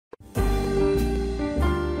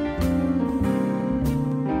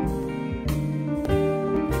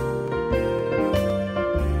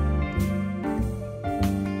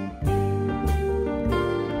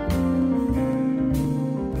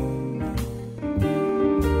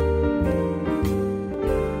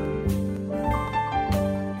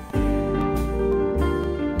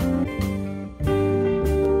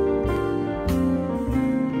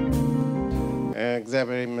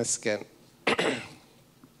ይመስገን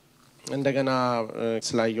እንደገና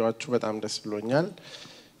ስላየዋችሁ በጣም ደስ ብሎኛል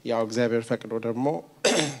ያው እግዚአብሔር ፈቅዶ ደግሞ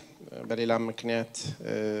በሌላ ምክንያት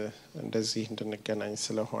እንደዚህ እንድንገናኝ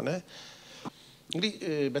ስለሆነ እንግዲህ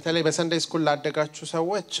በተለይ በሰንደይ ስኩል ላደጋችሁ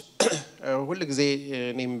ሰዎች ሁሉ ጊዜ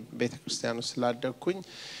እኔም ቤተክርስቲያን ውስጥ ስላደግኩኝ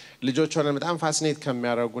ልጆች ሆነን በጣም ፋሲኔት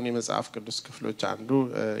ከሚያደርጉን የመጽሐፍ ቅዱስ ክፍሎች አንዱ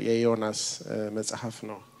የዮናስ መጽሐፍ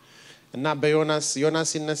ነው እና በዮናስ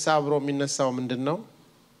ሲነሳ አብሮ የሚነሳው ምንድነው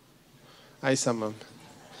አይሰማም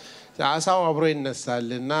አሳው አብሮ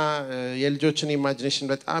ይነሳልና የልጆችን ኢማጂኔሽን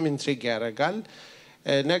በጣም ኢንትሪግ ያደርጋል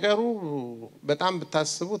ነገሩ በጣም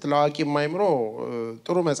ብታስቡት ለዋቂ ማይምሮ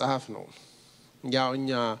ጥሩ መጽሐፍ ነው ያው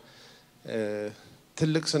እኛ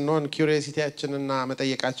ትልቅ ስንሆን ኪዩሪዮሲቲያችንና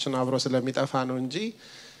መጠየቃችን አብሮ ስለሚጠፋ ነው እንጂ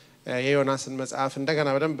የዮናስን መጽሐፍ እንደገና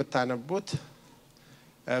በደንብ ብታነቡት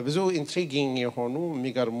ብዙ ኢንትሪጊንግ የሆኑ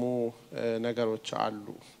የሚገርሙ ነገሮች አሉ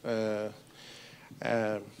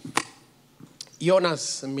ዮናስ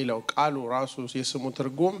የሚለው ቃሉ ራሱ የስሙ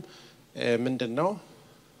ትርጉም ምንድነው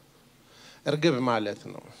እርግብ ማለት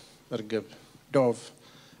ነው እርግብ ዶቭ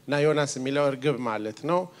እና ዮናስ የሚለው እርግብ ማለት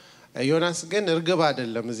ነው ዮናስ ግን እርግብ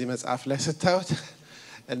አይደለም እዚህ መጽሐፍ ላይ ስታዩት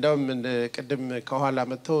እንደውም ቅድም ከኋላ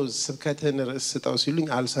መጥተው ስብከትን ርስጠው ሲሉኝ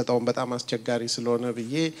አልሰጠውም በጣም አስቸጋሪ ስለሆነ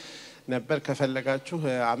ብዬ ነበር ከፈለጋችሁ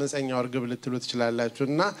አመፀኛው እርግብ ልትሉ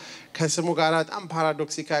ትችላላችሁና ከስሙ ጋር በጣም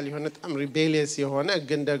ፓራዶክሲካል የሆነ በጣም ሪቤሊየስ የሆነ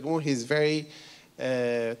ግን ደግሞ he's very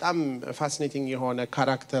በጣም ፋሲኔቲንግ የሆነ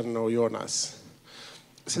ካራክተር ነው ዮናስ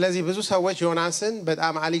ስለዚህ ብዙ ሰዎች ዮናስን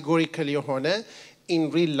በጣም አሊጎሪካል የሆነ in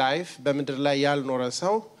real life በመድር ላይ ያልኖረ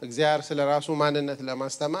ሰው እግዚአብሔር ስለራሱ ማንነት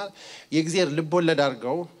ለማስተማር የእግዚአብሔር ልቦለድ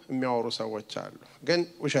አድርገው የሚያወሩ ሰዎች አሉ ግን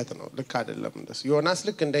ውሸት ነው ልክ አይደለም እንደሱ ዮናስ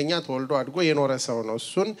ልክ እንደኛ ተወልዶ አድጎ የኖረ ሰው ነው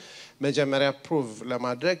እሱን መጀመሪያ ፕሩቭ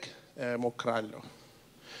ለማድረግ ሞክራለሁ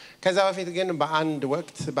ከዛ በፊት ግን በአንድ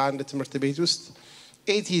ወቅት በአንድ ትምህርት ቤት ውስጥ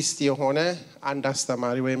ኤቲስት የሆነ አንድ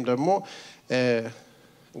አስተማሪ ወይም ደግሞ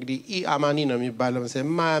እንግዲህ አማኒ ነው የሚባለው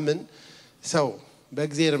ማያምን ሰው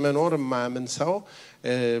በእግዚአብሔር መኖር ማያምን ሰው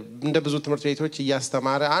እንደ ብዙ ትምህርት ቤቶች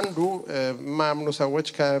ያስተማረ አንዱ ማያምኑ ሰዎች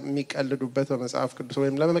ከሚቀልዱበት በመጽሐፍ ቅዱስ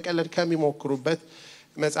ወይም ለመቀለድ ከሚሞክሩበት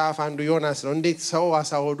መጽሐፍ አንዱ ዮናስ ነው እንዴት ሰው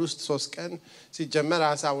አሳ ሆድ ውስጥ 3 ቀን ሲጀመር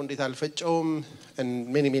አሳው እንዴት አልፈጨውም and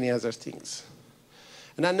many other things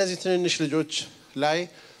እና እነዚህ ትንንሽ ልጆች ላይ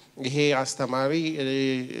ይሄ አስተማሪ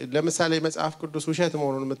ለምሳሌ መጽሐፍ ቅዱስ ውሸት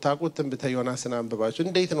መሆኑን የምታውቁት ትንቢተ ዮናስን አንብባችሁ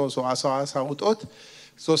እንዴት ነው ሰው አሳው ውጦት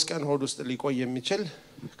 3 ቀን ሆድ ውስጥ ሊቆይ የሚችል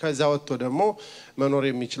ከዛ ወጥቶ ደግሞ መኖር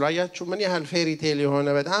የሚችል አያችሁ ምን ያህል ፌሪ ቴል የሆነ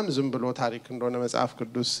በጣም ዝም ብሎ ታሪክ እንደሆነ መጽሐፍ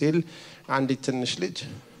ቅዱስ ሲል አንዲት ትንሽ ልጅ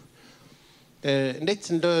እንዴት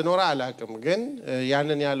እንደኖረ አላቅም ግን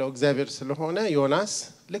ያንን ያለው እግዚአብሔር ስለሆነ ዮናስ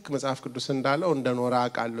ልክ መጽሐፍ ቅዱስ እንዳለው እንደኖረ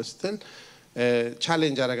አቃለው ስትል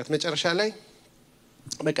ቻሌንጅ አደረጋት መጨረሻ ላይ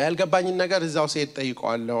በቃ ያልገባኝ ነገር እዛው ሲሄድ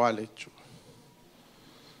ጠይቀዋለሁ አለችው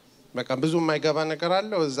በቃ ብዙ የማይገባ ነገር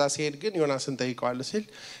አለው እዛ ሲሄድ ግን ዮናስን ጠይቀዋለሁ ሲል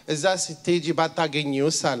እዛ ስትሄጂ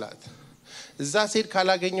ባታገኚውስ አላት እዛ ሲሄድ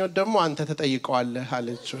ካላገኘው ደግሞ አንተ ተጠይቀዋለህ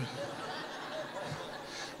አለችው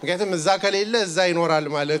ምክንያቱም እዛ ከሌለ እዛ ይኖራል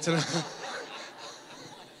ማለት ነው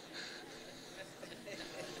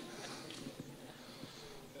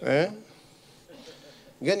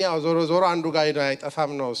ግን ያው ዞሮ አንዱ ጋር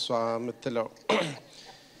አይጠፋም ነው እሷ የምትለው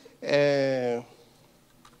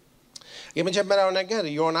የመጀመሪያው ነገር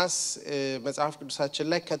ዮናስ መጽሐፍ ቅዱሳችን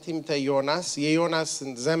ላይ ከትንቢተ ዮናስ የዮናስ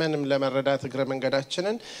ዘመንም ለመረዳት እግረ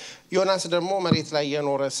መንገዳችንን ዮናስ ደግሞ መሬት ላይ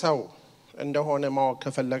የኖረ ሰው እንደሆነ ማወቅ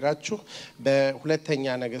ከፈለጋችሁ በሁለተኛ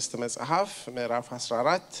ነገሥት መጽሐፍ ምዕራፍ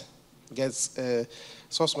 14 ገጽ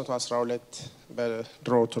 312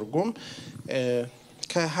 በድሮ ትርጉም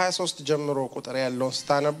ከ23 ጀምሮ ቁጥር ያለው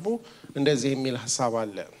ስታነቡ እንደዚህ የሚል ሐሳብ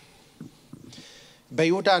አለ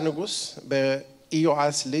በይሁዳ ንጉስ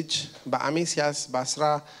በኢዮአስ ልጅ በአሜሲያስ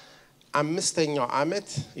በ15ኛው ዓመት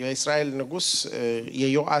የእስራኤል ንጉስ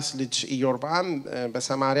የዮአስ ልጅ ኢዮርብዓም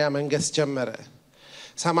በሰማሪያ መንገስ ጀመረ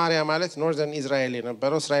ሰማሪያ ማለት ኖርዘርን እስራኤል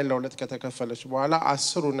የነበረው እስራኤል ለሁለት ከተከፈለች በኋላ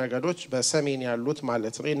 10 ነገዶች በሰሜን ያሉት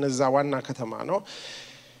ማለት ነው እነዛ ዋና ከተማ ነው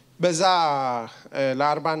በዛ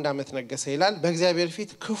ለ41 ዓመት ነገሰ ይላል በእግዚአብሔር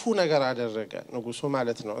ፊት ክፉ ነገር አደረገ ንጉሱ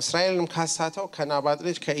ማለት ነው እስራኤልንም ካሳተው ከናባጥ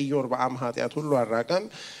ልጅ ከኢዮርብዓም ኃጢያት ሁሉ አራቀም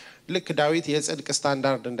ልክ ዳዊት የጽድቅ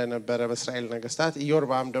ስታንዳርድ እንደነበረ በእስራኤል ነገስታት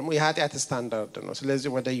ኢዮርብዓም ደግሞ የኃጢያት ስታንዳርድ ነው ስለዚህ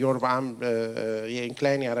ወደ ኢዮርብዓም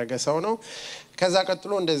የኢንክላይን ያረገ ሰው ነው ከዛ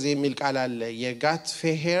ቀጥሎ እንደዚህ የሚል ቃል አለ የጋት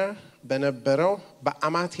ፌሄር በነበረው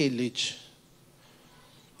በአማቴ ልጅ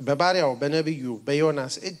በባሪያው በነብዩ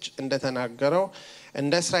በዮናስ እጅ እንደተናገረው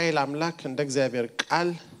እንደ እስራኤል አምላክ እንደ እግዚአብሔር ቃል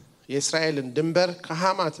የእስራኤልን ድንበር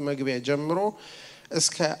ከሐማት መግቢያ ጀምሮ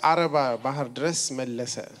እስከ አረባ ባህር ድረስ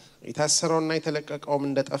መለሰ የታሰረውና የተለቀቀውም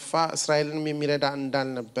እንደጠፋ እስራኤልንም የሚረዳ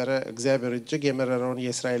እንዳልነበረ እግዚአብሔር እጅግ የመረረውን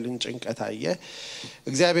የእስራኤልን ጭንቀት አየ።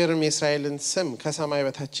 እግዚአብሔርም የእስራኤልን ስም ከሰማይ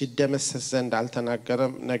በታች ይደመሰስ ዘንድ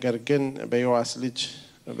አልተናገረም፣ ነገር ግን በዮአስ ልጅ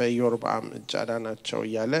በኢዮርብዓም እጅ አዳናቸው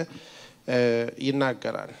እያለ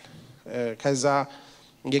ይናገራል። ከዛ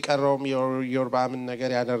የቀረውም የኢዮርብዓምን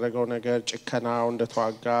ነገር ያደረገው ነገር ጭከናው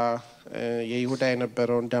እንደተዋጋ የይሁዳ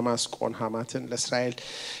የነበረውን ደማስቆን ሐማትን ለእስራኤል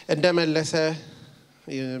እንደመለሰ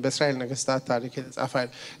በእስራኤል ነገስታት ታሪክ የተጻፈ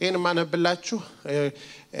ይሄን ማነብላችሁ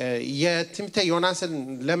የትንቢተ ዮናስን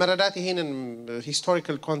ለመረዳት ይሄንን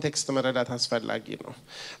ሂስቶሪካል ኮንቴክስት መረዳት አስፈላጊ ነው።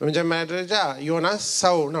 በመጀመሪያ ደረጃ ዮናስ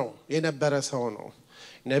ሰው ነው፣ የነበረ ሰው ነው፣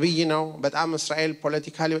 ነብይ ነው። በጣም እስራኤል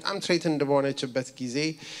ፖለቲካሊ በጣም ትሬትንድ በሆነችበት ጊዜ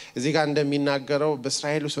እዚህ ጋር እንደሚናገረው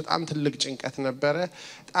በእስራኤል ውስጥ በጣም ትልቅ ጭንቀት ነበረ።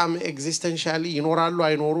 በጣም ኤግዚስተንሻሊ ይኖራሉ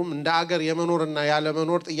አይኖሩም እንደ አገር የመኖርና ያለ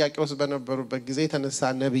መኖር ጥያቄ ውስጥ በነበሩበት ጊዜ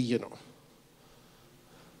የተነሳ ነብይ ነው።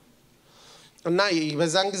 እና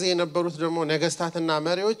በዛን ጊዜ የነበሩት ደግሞ ነገስታትና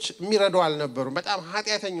መሪዎች የሚረዱ አልነበሩም። በጣም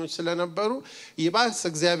ኃጢያተኞች ስለነበሩ ይባስ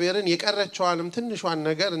እግዚአብሔርን የቀረችዋንም ትንሿን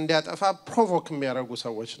ነገር እንዲያጠፋ ፕሮቮክ የሚያደርጉ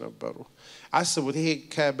ሰዎች ነበሩ። አስቡት፣ ይሄ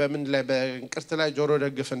በምን ላይ በእንቅርት ላይ ጆሮ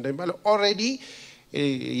ደግፍ እንደሚባለው ኦልሬዲ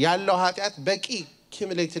ያለው ኃጢያት በቂ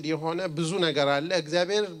ኪሙሌትድ የሆነ ብዙ ነገር አለ።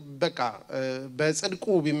 እግዚአብሔር በቃ በጽድቁ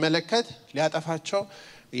ቢመለከት ሊያጠፋቸው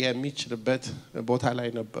የሚችልበት ቦታ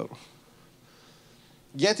ላይ ነበሩ።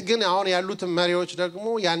 የት ግን አሁን ያሉት መሪዎች ደግሞ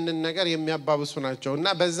ያንን ነገር የሚያባብሱ ናቸው። እና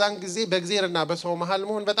በዛን ጊዜ በእግዚአብሔርና በሰው መሃል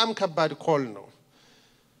መሆን በጣም ከባድ ኮል ነው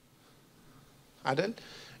አይደል?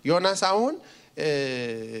 ዮናስ አሁን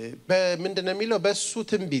በምንድነው የሚለው በሱ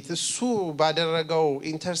ትንቢት እሱ ባደረገው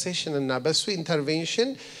ኢንተርሴሽን እና በሱ ኢንተርቬንሽን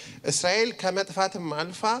እስራኤል ከመጥፋትም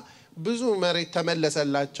አልፋ ብዙ መሬት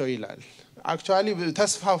ተመለሰላቸው ይላል። አክቹአሊ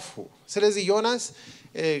ተስፋፉ። ስለዚህ ዮናስ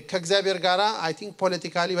ከእግዚአብሔር ጋር አይ ቲንክ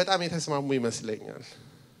ፖለቲካሊ በጣም የተስማሙ ይመስለኛል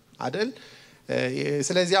አይደል?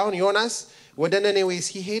 ስለዚህ አሁን ዮናስ ወደ ነኔዌ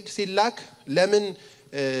ሲሄድ ሲላክ ለምን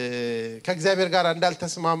ከእግዚአብሔር ጋር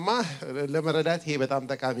እንዳልተስማማ ለመረዳት ይሄ በጣም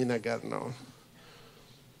ጠቃሚ ነገር ነው።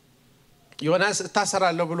 ዮናስ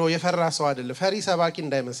እታሰራለሁ ብሎ የፈራ ሰው አይደለም። ፈሪ ሰባኪ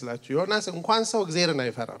እንዳይመስላችሁ። ዮናስ እንኳን ሰው እግዚአብሔርን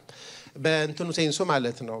አይፈራም በእንትኑ ሴንሱ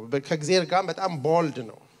ማለት ነው። ከእግዚአብሔር ጋር በጣም ቦልድ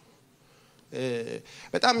ነው።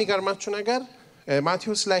 በጣም የሚገርማችሁ ነገር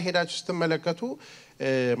ማቴዎስ ላይ ሄዳችሁ ስትመለከቱ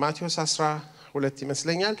ማቴዎስ 12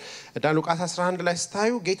 ይመስለኛል እና ሉቃስ 11 ላይ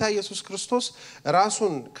ስታዩ ጌታ ኢየሱስ ክርስቶስ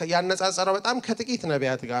ራሱን ያነጻጸረው በጣም ከጥቂት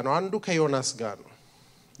ነቢያት ጋር ነው። አንዱ ከዮናስ ጋር ነው።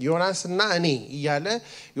 ዮናስና እኔ እያለ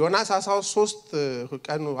ዮናስ 13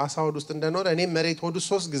 ቀን አሳውድ ውስጥ እንደኖረ እኔ መሬት ሆድ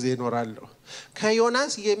 3 ጊዜ እኖራለሁ፣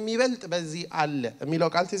 ከዮናስ የሚበልጥ በዚህ አለ የሚለው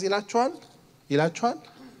ቃል ትዝ ይላችኋል።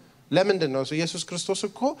 ለምንድን ነው ኢየሱስ ክርስቶስ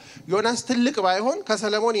እኮ ዮናስ ትልቅ ባይሆን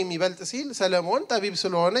ከሰለሞን የሚበልጥ ሲል ሰለሞን ጠቢብ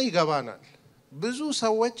ስለሆነ ይገባናል። ብዙ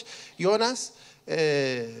ሰዎች ዮናስ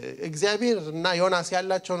እግዚአብሔር እና ዮናስ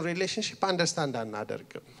ያላቸውን ሪሌሽንሺፕ አንደርስታንድ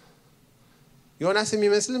አናደርግም። ዮናስ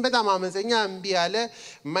የሚመስልን በጣም አመፀኛ እምቢ ያለ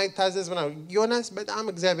የማይታዘዝ ምናምን፣ ዮናስ በጣም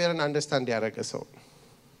እግዚአብሔርን አንደርስታንድ ያደረገ ሰው።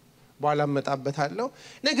 በኋላ መጣበታለሁ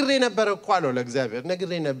ነግሬ ነበር እኮ አለው ለእግዚአብሔር፣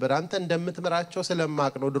 ነግሬ ነበር አንተ እንደምትምራቸው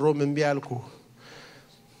ስለማቅ ነው ድሮም እምቢ ያልኩ።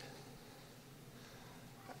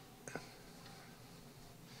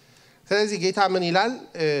 ስለዚህ ጌታ ምን ይላል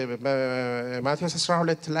በማቴዎስ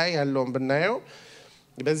 12 ላይ ያለውን ብናየው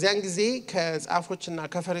በዚያን ጊዜ ከጻፎችና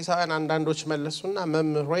ከፈሪሳውያን አንዳንዶች መለሱና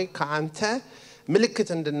መምህር ሆይ ከአንተ ምልክት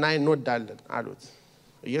እንድናይ እንወዳለን አሉት።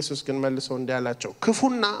 ኢየሱስ ግን መልሶ እንዲህ አላቸው፣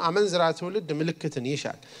 ክፉና አመንዝራ ትውልድ ምልክትን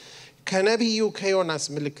ይሻል፣ ከነቢዩ ከዮናስ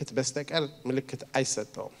ምልክት በስተቀር ምልክት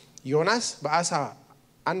አይሰጠውም። ዮናስ በአሳ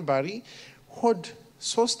አንባሪ ሆድ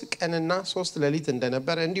 3 ቀንና 3 ሌሊት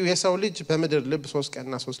እንደነበረ እንዲሁ የሰው ልጅ በምድር ልብ 3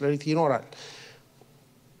 ቀንና 3 ሌሊት ይኖራል።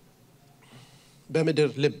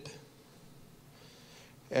 በምድር ልብ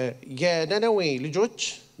የነነዌ ልጆች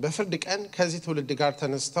በፍርድ ቀን ከዚህ ትውልድ ጋር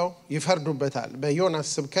ተነስተው ይፈርዱበታል፣ በዮናስ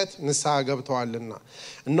ስብከት ንስሐ ገብተዋልና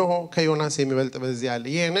እነሆ ከዮናስ የሚበልጥ በዚህ አለ።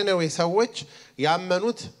 የነነዌ ሰዎች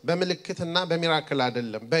ያመኑት በምልክትና በሚራክል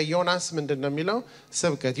አይደለም፣ በዮናስ ምንድነው የሚለው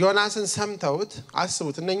ስብከት። ዮናስን ሰምተውት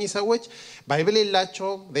አስቡት፣ እነኚህ ሰዎች ባይብል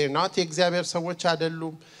የላቸውም፣ they not የእግዚአብሔር ሰዎች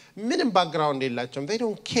አይደሉም፣ ምንም ባክግራውንድ የላቸውም። they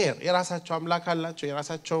don't care። የራሳቸው አምላክ አላቸው፣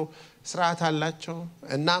 የራሳቸው ስርዓት አላቸው።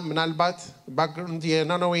 እና ምናልባት ባክግራውንድ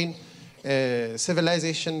የነነዌን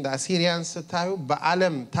ሲቪላይዜሽን አሲሪያን ስታዩ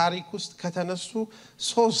በዓለም ታሪክ ውስጥ ከተነሱ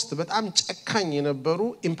 3 በጣም ጨካኝ የነበሩ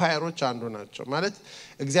ኢምፓየሮች አንዱ ናቸው። ማለት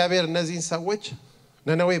እግዚአብሔር እነዚህን ሰዎች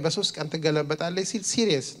ነነዌ በ3 ቀን ትገለበጣለች ሲል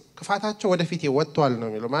ሲሪየስ ክፋታቸው ወደፊት ወጥቷል ነው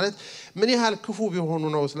የሚለው። ማለት ምን ያህል ክፉ ቢሆኑ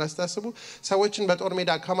ነው ስላስታስቡ ሰዎችን በጦር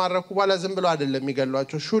ሜዳ ከማረኩ በኋላ ዝም ብለው አይደለም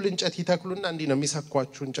የሚገሏቸው። ሹል እንጨት ይተክሉና እንዲህ ነው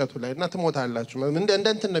የሚሰኳችሁ እንጨቱ ላይ እና ትሞታላችሁ። እንደ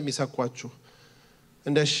እንትን ነው የሚሰኳችሁ፣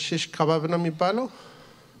 እንደ ሽሽ ከባብ ነው የሚባለው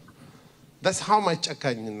that's how much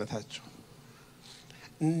ጨካኝነታቸው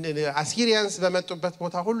አሲሪያንስ በመጡበት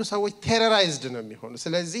ቦታ ሁሉ ሰዎች ቴሮራይዝድ ነው የሚሆኑ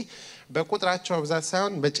ስለዚህ በቁጥራቸው ብዛት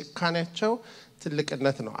ሳይሆን በጭካኔያቸው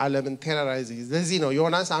ትልቅነት ነው ዓለምን ቴሮራይዝ ለዚህ ነው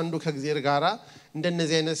ዮናስ አንዱ ከእግዚአብሔር ጋራ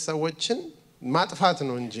እንደነዚህ አይነት ሰዎችን ማጥፋት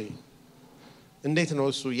ነው እንጂ እንዴት ነው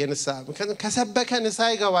እሱ የንሳ ከሰበከ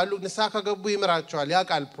ንሳ ይገባሉ ንሳ ከገቡ ይምራቸዋል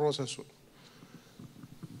ያቃል ፕሮሰሱ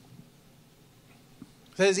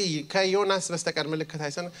ስለዚህ ከዮናስ በስተቀር ምልክት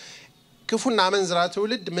አይሰነ ክፉና አመንዝራ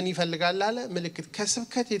ትውልድ ምን ይፈልጋል አለ ምልክት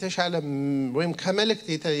ከስብከት የተሻለ ወይም ከመልእክት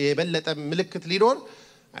የበለጠ ምልክት ሊኖር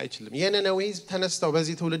አይችልም የነነዌ ህዝብ ተነስተው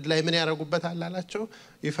በዚህ ትውልድ ላይ ምን ያረጉበታል አላቸው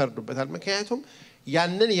ይፈርዱበታል ምክንያቱም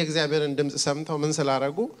ያንን የእግዚአብሔርን ድምጽ ሰምተው ምን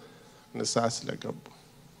ስላረጉ ንስሐ ስለገቡ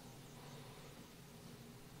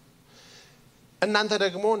እናንተ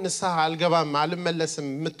ደግሞ ንስሐ አልገባም አልመለስም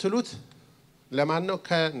የምትሉት ለማን ነው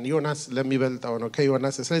ከዮናስ ለሚበልጣው ነው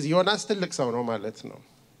ከዮናስ ስለዚህ ዮናስ ትልቅ ሰው ነው ማለት ነው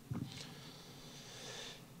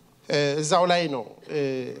እዛው ላይ ነው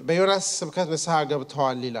በዮናስ ስብከት ንስሐ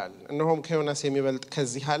ገብተዋል ይላል እነሆም ከዮናስ የሚበልጥ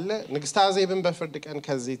ከዚህ አለ ንግስት አዜብን በፍርድ ቀን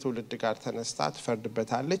ከዚህ ትውልድ ጋር ተነስታ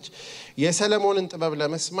ትፈርድበታለች የሰለሞንን ጥበብ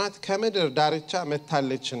ለመስማት ከምድር ዳርቻ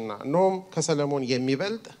መታለችና እነሆም ከሰለሞን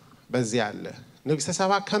የሚበልጥ በዚህ አለ ንግስት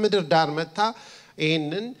ሰባ ከምድር ዳር መታ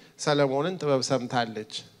ይሄንን ሰለሞንን ጥበብ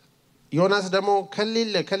ሰምታለች ዮናስ ደግሞ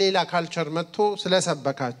ከሌላ ካልቸር መጥቶ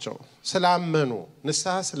ስለሰበካቸው ስላመኑ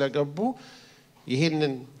ንስሐ ስለገቡ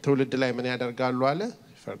ይሄንን ትውልድ ላይ ምን ያደርጋሉ አለ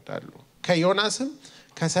ይፈርዳሉ ከዮናስም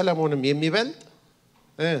ከሰለሞንም የሚበልጥ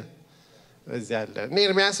እዚህ አለ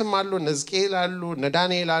ኤርምያስም አሉ ሕዝቅኤል አሉ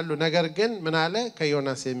ዳንኤል አሉ ነገር ግን ምን አለ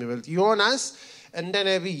ከዮናስ የሚበልጥ ዮናስ እንደ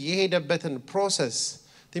ነብይ የሄደበትን ፕሮሰስ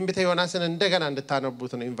ትንቢተ ዮናስን እንደገና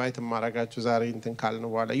እንድታነቡት ነው ኢንቫይት ማረጋችሁ ዛሬ እንትን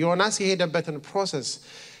ካልነው በኋላ ዮናስ የሄደበትን ፕሮሰስ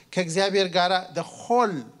ከእግዚአብሔር ጋር the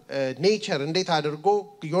whole nature እንዴት አድርጎ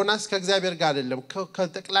ዮናስ ከእግዚአብሔር ጋር አይደለም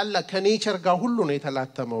ከጠቅላላ ከኔቸር ጋር ሁሉ ነው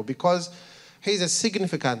የተላተመው because he is a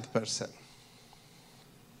significant person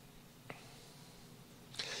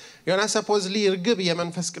ዮናስ supposedly እርግብ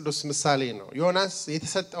የመንፈስ ቅዱስ ምሳሌ ነው ዮናስ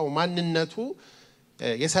የተሰጠው ማንነቱ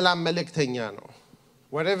የሰላም መልእክተኛ ነው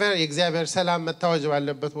wherever የእግዚአብሔር ሰላም መታወጅ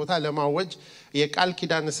ባለበት ቦታ ለማወጅ የቃል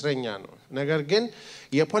ኪዳን እስረኛ ነው ነገር ግን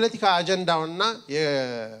የፖለቲካ አጀንዳውና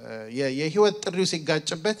የህይወት ጥሪው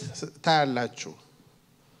ሲጋጭበት ታያላችሁ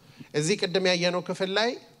እዚህ ቀደም ያየነው ክፍል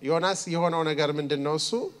ላይ ዮናስ የሆነው ነገር ምንድነው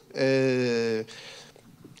እሱ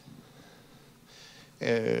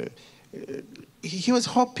he was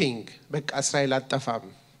hoping በቃ እስራኤል አጠፋም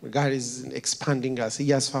God is expanding us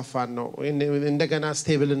እያስፋፋን ነው እንደገና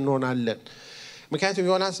ስቴብል እንሆናለን ምክንያቱም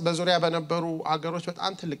ዮናስ በዙሪያ በነበሩ አገሮች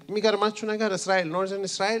በጣም ትልቅ የሚገርማችሁ ነገር እስራኤል ኖርዘርን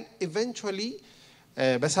እስራኤል ኢቨንቹአሊ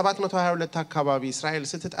በ722 አካባቢ እስራኤል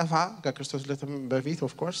ስትጠፋ ከክርስቶስ ልደት በፊት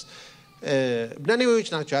ኦፍ ኮርስ ነነዌዎች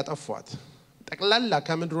ናቸው ያጠፏት ጠቅላላ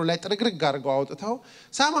ከምድሩ ላይ ጥርግርግ አድርገው አውጥተው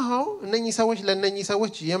ሳማው እነኚህ ሰዎች ለነኚህ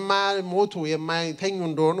ሰዎች የማይሞቱ የማይተኙ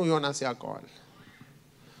እንደሆኑ ዮናስ ያውቀዋል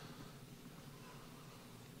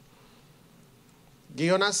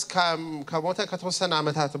ዮናስ ከሞተ ከተወሰነ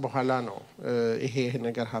አመታት በኋላ ነው ይሄ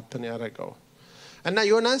ነገር ሀፕን ያደረገው እና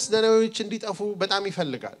ዮናስ ነነዌዎች እንዲጠፉ በጣም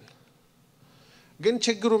ይፈልጋል ግን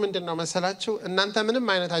ችግሩ ምንድነው መሰላችሁ እናንተ ምንም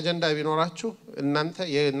አይነት አጀንዳ ቢኖራችሁ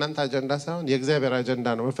የእናንተ አጀንዳ ሳይሆን የእግዚአብሔር አጀንዳ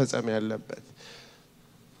ነው መፈጸም ያለበት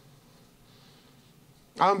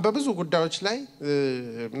አሁን በብዙ ጉዳዮች ላይ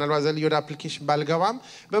ምናልባት ዘልዮድ አፕሊኬሽን ባልገባም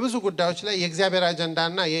በብዙ ጉዳዮች ላይ የእግዚአብሔር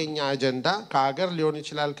አጀንዳና የኛ አጀንዳ ከሀገር ሊሆን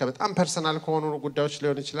ይችላል ከበጣም ፐርሰናል ከሆኑ ጉዳዮች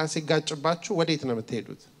ሊሆን ይችላል ሲጋጭባችሁ ወዴት ነው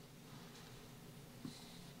የምትሄዱት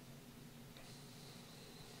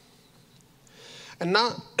እና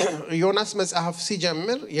ዮናስ መጽሐፍ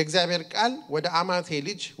ሲጀምር የእግዚአብሔር ቃል ወደ አማቴ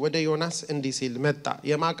ልጅ ወደ ዮናስ እንዲህ ሲል መጣ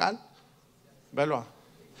የማቃል በሏ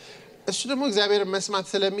እሱ ደግሞ እግዚአብሔር መስማት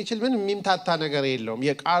ስለሚችል ምን የሚምታታ ነገር የለውም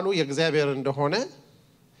የቃሉ የእግዚአብሔር እንደሆነ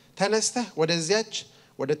ተነስተህ ወደዚያች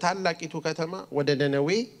ወደ ታላቂቱ ከተማ ወደ ነነዌ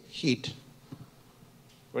ሂድ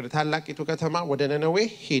ወደ ታላቂቱ ከተማ ወደ ነነዌ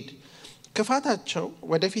ሂድ ክፋታቸው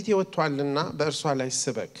ወደፊት ይወጣልና በእርሷ ላይ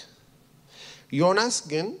ስበክ ዮናስ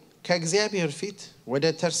ግን ከእግዚአብሔር ፊት ወደ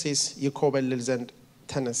ተርሴስ ይኮበልል ዘንድ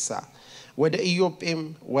ተነሳ ወደ ኢዮጴም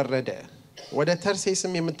ወረደ ወደ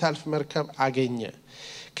ተርሴስም የምታልፍ መርከብ አገኘ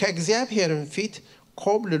ከእግዚአብሔርም ፊት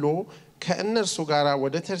ኮብልሎ ከእነርሱ ጋር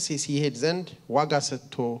ወደ ተርሴስ ይሄድ ዘንድ ዋጋ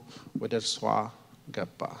ሰጥቶ ወደ እርሷ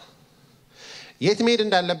ገባ የት መሄድ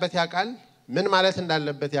እንዳለበት ያውቃል ምን ማለት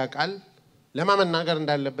እንዳለበት ያውቃል ለማመናገር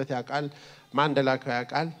እንዳለበት ያውቃል ማንደላከው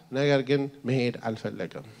ያውቃል ነገር ግን መሄድ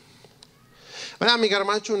አልፈለገም በጣም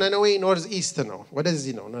የሚገርማችሁ ነነዌ ኖርዝ ኢስት ነው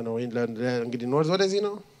ወደዚህ ነው ነነዌ እንግዲህ ኖርዝ ወደዚህ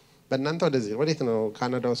ነው በእናንተ ወደዚህ ወዴት ነው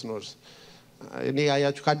ካናዳ ውስጥ ኖርዝ እኔ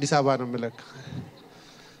ያያችሁ ከአዲስ አበባ ነው ምለክ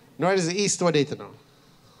ኖርዝ ኢስት ወዴት ነው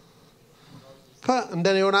እንደ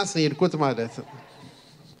ዮናስ ሄድኩት ማለት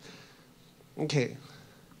okay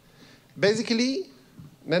basically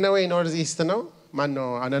ነነዌ ኖርዝ ኢስት ነው ማነው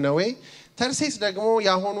ነነዌ ተርሴስ ደግሞ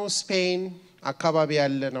ያሆኑ ስፔን አካባቢ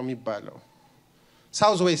ያለ ነው የሚባለው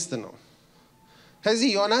ሳውዝ ዌስት ነው ከዚህ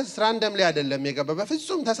ዮናስ ራንደም ላይ አይደለም የገባው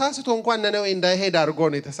በፍጹም ተሳስቶ እንኳን ነነዌ እንዳይሄድ አድርጎ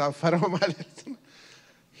ነው የተሳፈረው ማለት ነው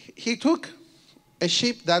he took a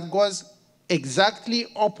ship that goes exactly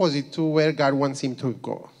opposite to where God wants him to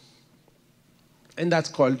go and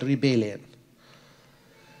that's called rebellion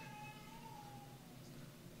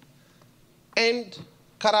and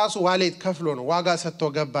ከራሱ ዋሌት ከፍሎ ነው ዋጋ ሰጥቶ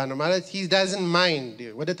ገባ ነው ማለት he doesn't mind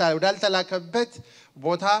ወዳልተላከበት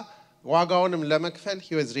ቦታ ዋጋውንም ለመክፈል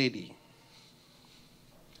he was ready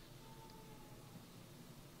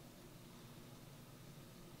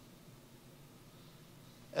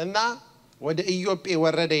እና ወደ ኢትዮጵያ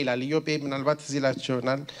ወረደ ይላል ኢትዮጵያ ምናልባት እዚላችሁ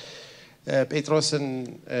ይሆናል ጴጥሮስን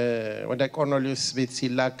ወደ ቆርኔሊዮስ ቤት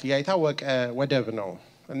ሲላክ ያይታወቀ ወደብ ነው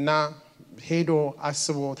እና ሄዶ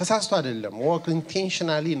አስቦ ተሳስቶ አይደለም ወክ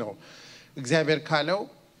ኢንቴንሽናሊ ነው እግዚአብሔር ካለው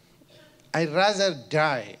I'd rather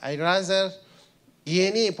die I'd rather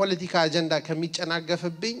የኔ ፖለቲካ አጀንዳ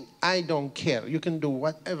ከሚጨናገፍብኝ I don't care you can do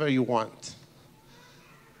whatever you want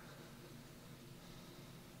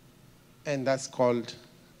and that's called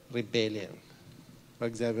rebellion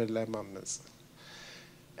በእግዚአብሔር ላይ ማመጽ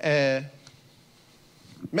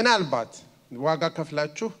ምናልባት ዋጋ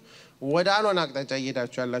ከፍላችሁ ወደ አልሆነ አቅጣጫ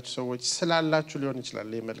እየሄዳችሁ ያላችሁ ሰዎች ስላላችሁ ሊሆን ይችላል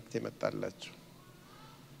የመልእክት የመጣላችሁ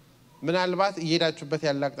ምናልባት እየሄዳችሁበት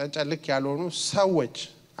ያለ አቅጣጫ ልክ ያልሆኑ ሰዎች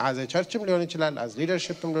as a churchም ሊሆን ይችላል as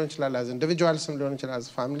leadershipም ሊሆን ይችላል as individualsም ሊሆን ይችላል as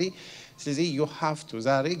family ስለዚህ you have to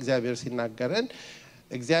ዛሬ እግዚአብሔር ሲናገረን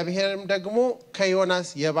እግዚአብሔርም ደግሞ ከዮናስ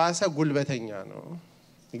የባሰ ጉልበተኛ ነው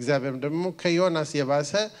እግዚአብሔርም ደግሞ ከዮናስ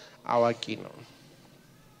የባሰ አዋቂ ነው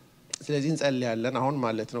ስለዚህ እንጸልያለን አሁን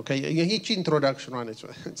ማለት ነው ይህቺ ኢንትሮዳክሽን ነች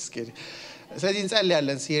ስለዚህ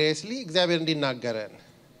እንጸልያለን ሲሪየስሊ እግዚአብሔር እንዲናገረን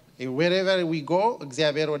wherever we go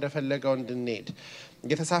እግዚአብሔር ወደ ፈለገው እንድንሄድ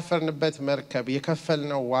የተሳፈርንበት መርከብ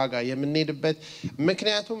የከፈልነው ዋጋ የምንሄድበት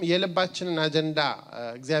ምክንያቱም የልባችንን አጀንዳ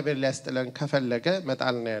እግዚአብሔር ሊያስጥለን ከፈለገ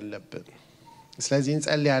መጣል ነው ያለብን ስለዚህ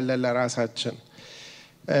እንጸልያለን ለራሳችን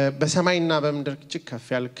በሰማይና በምድር እጅግ ከፍ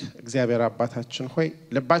ያልክ እግዚአብሔር አባታችን ሆይ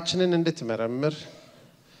ልባችንን እንድትመረምር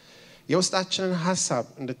የውስጣችንን ሐሳብ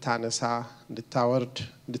እንድታነሳ እንድታወርድ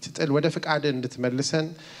እንድትጥል ወደ ፍቃድ እንድትመልሰን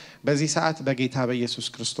በዚህ ሰዓት በጌታ በኢየሱስ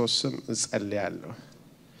ክርስቶስ ስም እንጸልያለሁ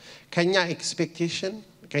ከኛ ኤክስፔክቴሽን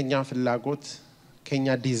ከኛ ፍላጎት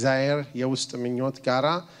ከኛ ዲዛየር የውስጥ ምኞት ጋራ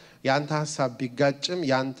ያንተ ሐሳብ ቢጋጭም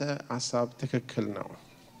ያንተ ሐሳብ ትክክል ነው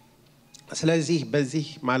ስለዚህ በዚህ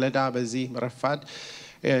ማለዳ በዚህ ረፋድ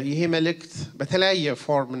ይሄ መልእክት በተለያየ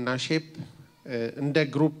ፎርም እና ሼፕ እንደ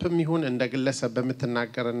ግሩፕም ይሁን እንደ ግለሰብ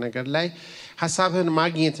በመተናገረን ነገር ላይ ሐሳብህን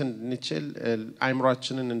ማግኘት እንድንችል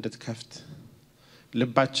አይምሮአችንን እንድትከፍት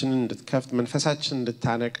ልባችንን እንድትከፍት መንፈሳችንን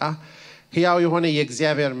እንድታነቃ ሕያው የሆነ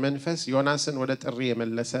የእግዚአብሔር መንፈስ ዮናስን ወደ ጥሪ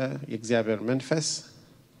የመለሰ የእግዚአብሔር መንፈስ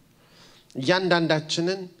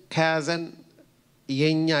እያንዳንዳችንን ከያዘን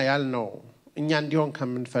የኛ ያልነው እኛ እንዲሆን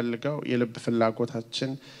ከምንፈልገው የልብ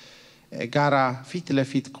ፍላጎታችን ጋራ ፊት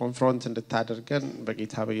ለፊት ኮንፍሮንት እንድታደርገን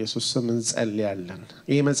በጌታ በኢየሱስ ስም እንጸልያለን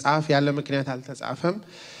ይሄ መጽሐፍ ያለ ምክንያት አልተጻፈም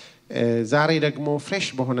ዛሬ ደግሞ ፍሬሽ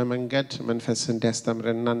በሆነ መንገድ መንፈስ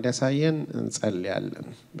እንዲያስተምረንና እንዲያሳየን እንጸልያለን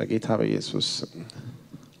በጌታ በኢየሱስ ስም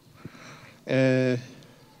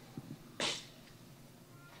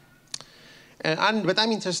አንድ በጣም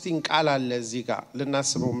ኢንተረስቲንግ ቃል አለ እዚህ ጋር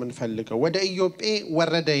ልናስበው የምንፈልገው ወደ ኢትዮጵያ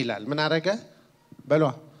ወረደ ይላል ምን አረገ በሏ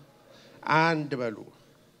አንድ በሉ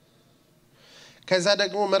ከዛ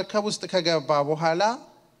ደግሞ መርከብ ውስጥ ከገባ በኋላ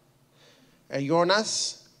ዮናስ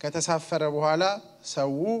ከተሳፈረ በኋላ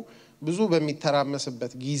ሰው ብዙ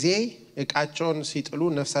በሚተራመስበት ጊዜ እቃቸውን ሲጥሉ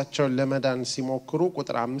ነፍሳቸውን ለመዳን ሲሞክሩ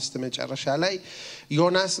ቁጥር 5 መጨረሻ ላይ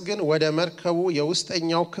ዮናስ ግን ወደ መርከቡ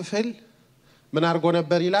የውስጠኛው ክፍል ምን አርጎ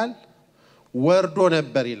ነበር ይላል ወርዶ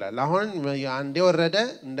ነበር ይላል አሁን አንዴ ወረደ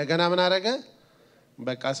እንደገና ምን አረገ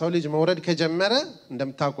በቃ ሰው ልጅ መውረድ ከጀመረ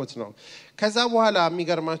እንደምታውቁት ነው ከዛ በኋላ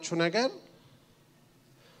የሚገርማችሁ ነገር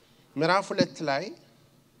ምዕራፍ 2 ላይ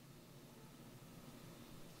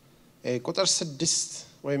ቁጥር 6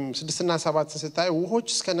 ወይም 6 እና 7 ስታይ ውሆች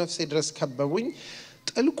እስከ ነፍሴ ድረስ ከበቡኝ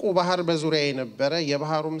ጥልቁ ባህር በዙሪያዬ ነበር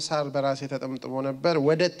የባህሩም ሳር በራሴ ተጠምጥሞ ነበር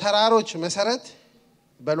ወደ ተራሮች መሰረት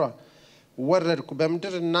በሏ ወረድኩ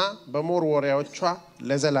በምድርና በመወርወሪያዎቿ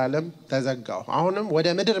ለዘላለም ተዘጋሁ አሁንም ወደ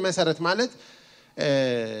ምድር መሰረት ማለት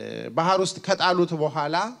ባህር ውስጥ ከጣሉት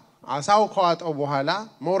በኋላ አሳው ከዋጠው በኋላ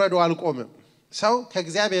መውረዱ አልቆምም ሰው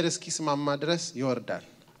ከእግዚአብሔር እስኪስማማ ድረስ ይወርዳል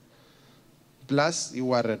ፕላስ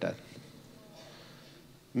ይዋረዳል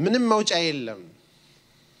ምንም መውጫ የለም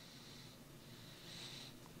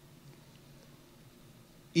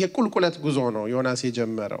የቁልቁለት ጉዞ ነው ዮናስ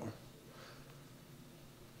የጀመረው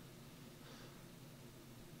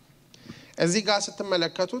እዚህ ጋር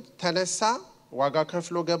ስትመለከቱት ተነሳ ዋጋ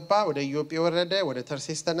ከፍሎ ገባ ወደ ኢትዮጵያ ወረደ ወደ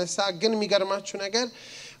ተርሴስ ተነሳ ግን የሚገርማችሁ ነገር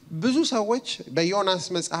ብዙ ሰዎች በዮናስ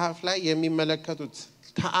መጽሐፍ ላይ የሚመለከቱት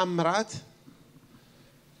ተአምራት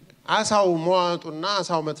አሳው ሞአቱና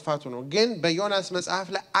አሳው መጥፋቱ ነው ግን በዮናስ መጽሐፍ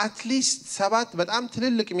ላይ አትሊስት 7 በጣም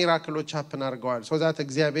ትልልቅ ሚራክሎች ሀፕን አድርገዋል ሶዛት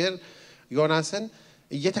እግዚአብሔር ዮናስን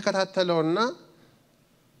እየተከታተለውና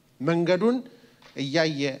መንገዱን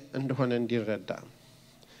እያየ እንደሆነ እንዲረዳ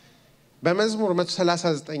በመዝሙር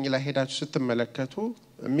 139 ላይ ሄዳችሁ ስትመለከቱ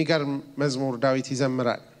የሚገርም መዝሙር ዳዊት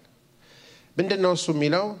ይዘምራል ምንድነው እሱ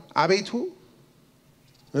የሚለው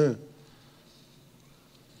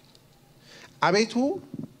አቤቱ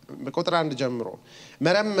በቁጥር 1 ጀምሮ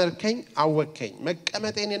መረመርከኝ አወከኝ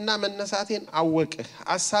መቀመጤንና መነሳቴን አወቅህ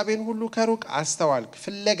ሐሳቤን ሁሉ ከሩቅ አስተዋልክ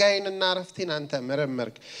ፍለጋዬንና ረፍቴን አንተ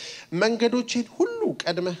መረመርክ መንገዶቼን ሁሉ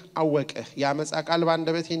ቀድመህ አወቅህ ያመጻ ቃል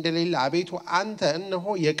ባንደበቴ እንደሌለ አቤቱ አንተ እነሆ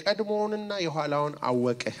የቀድሞውንና የኋላውን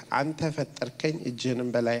አወቅህ አንተ ፈጠርከኝ እጅህንም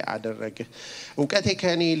በላይ አደረግህ ዕውቀቴ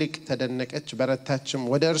ከኔ ይልቅ ተደነቀች በረታችም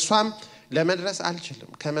ወደ እርሷም ለመድረስ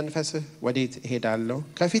አልችልም ከመንፈስህ ወዴት እሄዳለሁ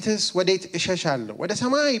ከፊትስ ወዴት እሸሻለሁ ወደ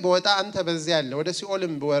ሰማይ በወጣ አንተ በዚያ አለ ወደ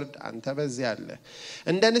ሲኦልም በወርድ አንተ በዚያ አለ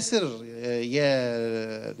እንደ ንስር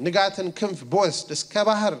የንጋትን ክንፍ በወስድ እስከ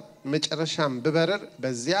ባህር መጨረሻም ብበረር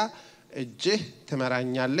በዚያ እጅህ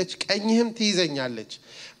ትመራኛለች ቀኝህም ትይዘኛለች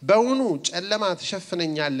በውኑ ጨለማ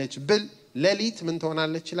ትሸፍነኛለች ብል ሌሊት ምን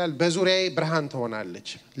ትሆናለች ይላል በዙሪያዬ ብርሃን ትሆናለች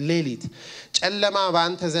ሌሊት ጨለማ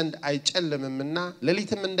በአንተ ዘንድ አይጨልምምና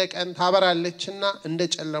ሌሊትም እንደ ቀን ታበራለችና እንደ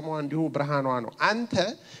ጨለማው እንዲሁ ብርሃኗ ነው አንተ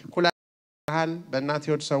ኩላል በእናቴ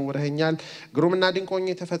ሆድ ሰውረኸኛል ግሩምና ድንቆኝ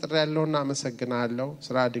ተፈጥሬያለሁና አመሰግናለሁ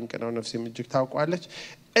ስራ ድንቅ ነው ነፍሴም እጅግ ታውቋለች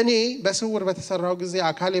እኔ በስውር በተሰራው ጊዜ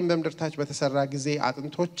አካሌም በምድር ታች በተሰራ ጊዜ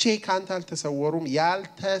አጥንቶቼ ካንተ አልተሰወሩም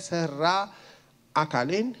ያልተሰራ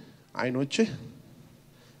አካሌን አይኖችህ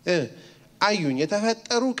አዩኝ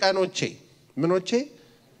የተፈጠሩ ቀኖቼ ምኖቼ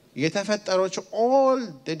የተፈጠሩች all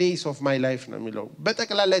the days of my life ነው የሚለው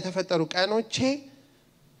በጠቅላላ የተፈጠሩ ቀኖቼ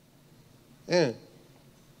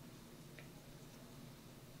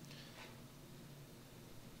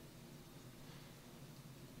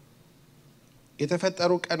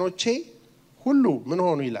የተፈጠሩ ቀኖቼ ሁሉ ምን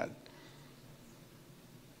ሆኑ ይላል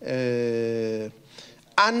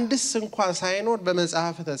አንድስ እንኳን ሳይኖር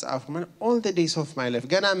በመጽሐፍ ተጻፈ ምን all the days of my life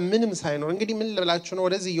ገና ምንም ሳይኖር እንግዲህ ምን ልብላችሁ ነው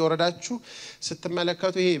ወደዚህ እየወረዳችሁ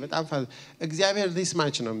ስትመለከቱ ይሄ በጣም እግዚአብሔር this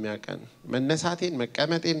much ነው የሚያቀን መነሳቴን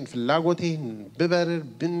መቀመጤን ፍላጎቴን ብበርር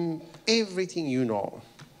ብን everything you know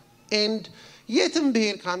and የትም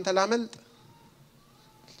ብሄር ካንተ ላመልጥ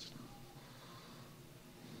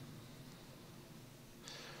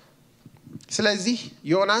ስለዚህ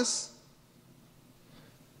ዮናስ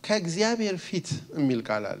ከእግዚአብሔር ፊት የሚል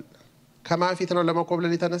ቃል አለ ከማን ፊት ነው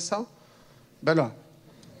ለመኮብለል የተነሳው በሏ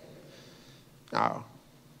አዎ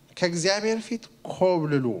ከእግዚአብሔር ፊት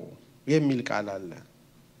ኮብልሉ የሚል ቃል አለ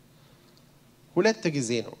ሁለት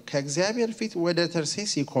ጊዜ ነው ከእግዚአብሔር ፊት ወደ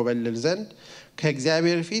ተርሴስ ይኮበልል ዘንድ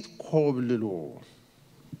ከእግዚአብሔር ፊት ኮብልሉ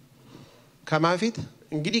ከማን ፊት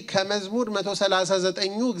እንግዲህ ከመዝሙር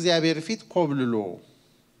 139 እግዚአብሔር ፊት ኮብልሉ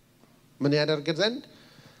ምን ያደርግ ዘንድ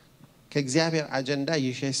ከእግዚአብሔር አጀንዳ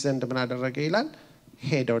ይሸሽ ዘንድ ምን አደረገ ይላል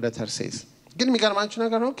ሄደ ወደ ተርሴስ ግን የሚገርማችሁ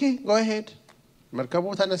ነገር ኦኬ go ahead መርከቡ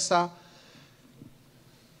ተነሳ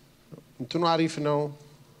እንትኑ አሪፍ ነው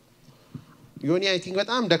ዮኒ አይ ቲንክ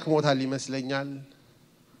በጣም ደክሞታል ይመስለኛል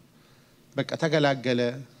በቃ ተገላገለ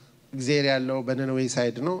እግዚአብሔር ያለው በነነዌ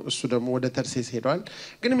ሳይድ ነው እሱ ደግሞ ወደ ተርሴስ ሄዷል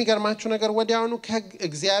ግን የሚገርማችሁ ነገር ወዲያውኑ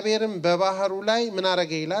ከእግዚአብሔርም በባህሩ ላይ ምን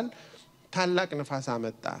አረገ ይላል ታላቅ ንፋስ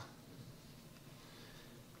አመጣ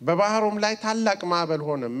በባህሩም ላይ ታላቅ ማዕበል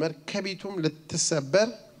ሆነ መርከቢቱም ልትሰበር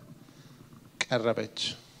ቀረበች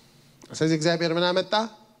ስለዚህ እግዚአብሔር ምን አመጣ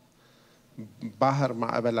ባህር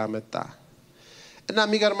ማዕበል አመጣ እና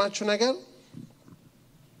የሚገርማችሁ ነገር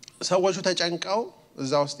ሰዎቹ ተጨንቀው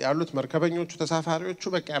እዛ ውስጥ ያሉት መርከበኞቹ ተሳፋሪዎቹ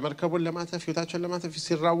በቃ መርከቡን ለማተፍ ህይወታቸውን ለማተፍ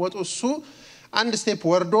ሲራወጡ እሱ አንድ ስቴፕ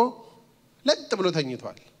ወርዶ ለጥ ብሎ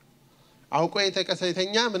ተኝቷል አውቆ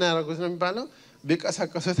የተቀሰተኛ ምን ያረጉት ነው የሚባለው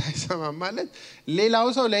ቢቀሰቀሱት አይሰማም ማለት ሌላው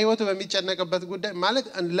ሰው ለህይወቱ በሚጨነቅበት ጉዳይ ማለት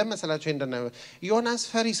ለመሰላቸው እንደናው ዮናስ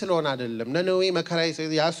ፈሪ ስለሆነ አይደለም ነነዌ መከራ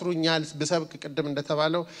ያስሩኛል በሰብክ ቅድም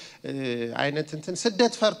እንደተባለው አይነት እንትን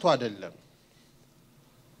ስደት ፈርቶ አይደለም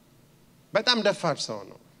በጣም ደፋር ሰው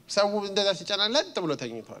ነው ሰው እንደዛ ሲጨናለጥ ብሎ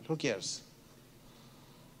ተኝቷል who cares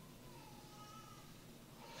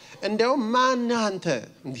እንደው ማን አንተ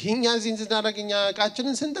እኛ እዚህ እናደርግኛ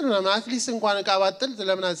ቃችንን ስንጥና አትሊስት እንኳን ቃባጥል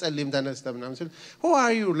ለምን አጸልይም ተነስተምናም ሲል who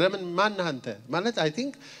are you ለምን ማን አንተ ማለት I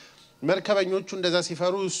think መርከበኞቹ እንደዛ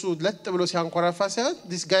ሲፈሩ እሱ ለጥ ብሎ ሲያንኮራፋ ሳይሆን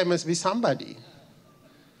this guy must be somebody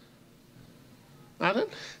አይደል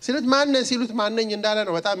ሲሉት ማን ሲሉት ማንነኝ እንዳለ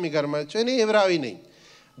ነው በጣም የሚገርማቸው እኔ ዕብራዊ ነኝ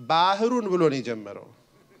ባህሩን ብሎ ነው የጀመረው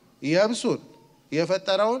የብሱን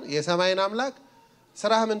የፈጠረውን የሰማይን አምላክ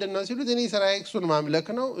ስራህ ምንድነው ሲሉት እኔ ስራዬ እሱን ማምለክ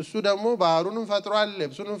ነው እሱ ደግሞ ባህሩንም ፈጥሯል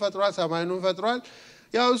የብሱንም ፈጥሯል ሰማዩንም ፈጥሯል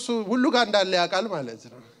ያው እሱ ሁሉ ጋር እንዳለ ያውቃል ማለት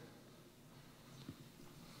ነው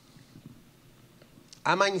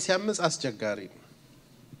አማኝ ሲያምጽ አስቸጋሪ ነው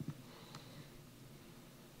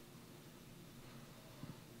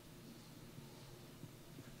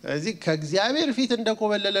እዚህ ከእግዚአብሔር ፊት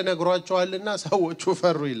እንደቆበለለ ነግሯቸዋልና ሰዎቹ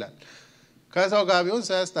ፈሩ ይላል ከዛው ጋር ቢሆን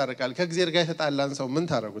ሳያስታርቃል ከእግዚአብሔር ጋር የተጣላን ሰው ምን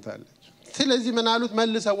ታረጉታለች ስለዚህ ምን አሉት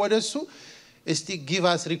መልሰው ወደሱ እስቲ give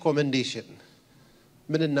us recommendation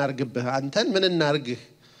ምን እናርግብህ አንተን ምን እናርግህ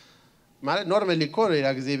ማለት ኖርማሊ እኮ ሌላ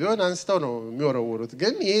ጊዜ ቢሆን አንስተው ነው የሚወረውሩት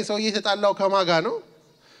ግን ይሄ ሰው እየተጣላው ከማጋ ነው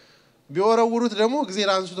ቢወረውሩት ደግሞ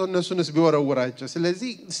እግዚአብሔር አንስቶ እነሱንስ ቢወረውራቸው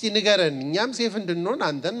ስለዚህ እስቲ ንገረን እኛም ሴፍ እንድንሆን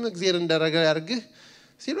አንተን እግዚአብሔር እንደረገ ያርግህ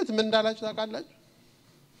ሲሉት ምን እንዳላችሁ ታውቃላችሁ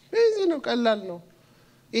እዚህ ነው ቀላል ነው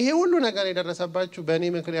ይሄ ሁሉ ነገር የደረሰባችሁ በእኔ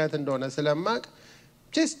ምክንያት እንደሆነ ስለማቅ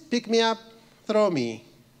just pick me up throw me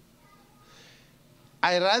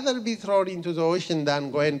I rather be thrown into the ocean than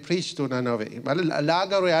go and preach to Nineveh ማለት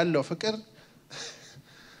ለአገሩ ያለው ፍቅር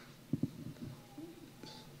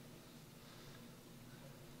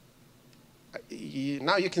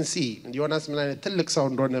now you can see ዮናስ ምን አይነት ትልቅ ሰው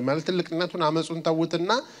እንደሆነ ማለት ትልቅነቱን አመጹን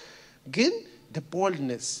ተውትና ግን the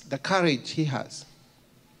boldness the courage he has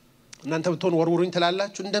እናንተ ብትሆን ወርውሩኝ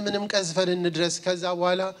ትላላችሁ እንደምንም ቀዝፈን እንድረስ ከዛ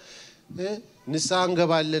በኋላ ንስሐ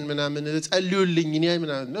እንገባለን ምናምን ጸልዩልኝ እኔ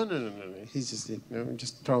ምናምን no he's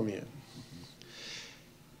just throw me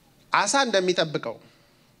አሳ እንደሚጠብቀው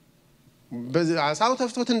አሳው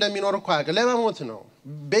ተፍቶት እንደሚኖር እኮ አገ ለመሞት ነው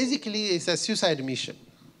basically it's a suicide mission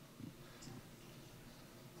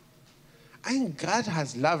and God has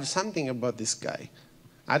loved something about this guy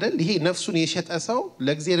አይደል ይሄ ነፍሱን የሸጠ ሰው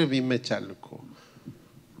ለእግዚአብሔር ቢመቻል እኮ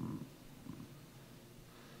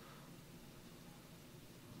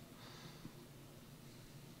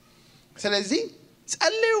ስለዚህ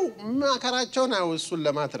ጸልዩ ማከራቸው ነው እሱን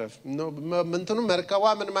ለማትረፍ ምንትኑ መርከቧ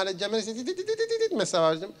ምን ማለት ጀመረ ሲቲቲቲቲቲ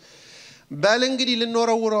መሰባጅም ባል እንግዲህ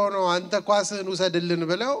ልንወረውረው ነው አንተ ኳስህን ውሰድልን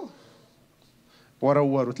ብለው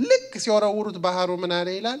ወረወሩት ልክ ሲወረውሩት ባህሩ ምን አለ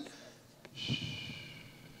ይላል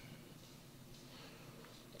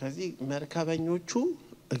ስለዚህ መርከበኞቹ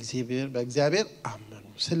በእግዚአብሔር አመኑ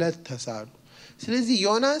ስለተሳሉ ስለዚህ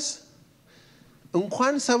ዮናስ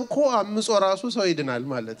እንኳን ሰብኮ አምጾ ራሱ ሰው ይድናል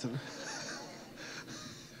ማለት ነው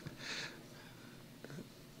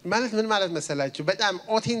ማለት ምን ማለት መሰላችሁ በጣም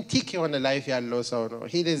ኦቴንቲክ የሆነ ላይፍ ያለው ሰው ነው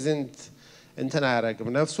he doesn't እንትና ያረግም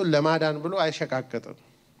ነፍሱን ለማዳን ብሎ አይሸካከትም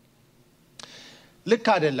ልክ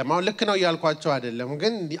አይደለም አሁን ልክ ነው ያልኳቸው አይደለም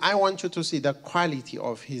ግን I want you to see the quality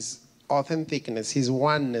of his authenticness his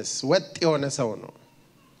oneness ወጥ የሆነ ሰው ነው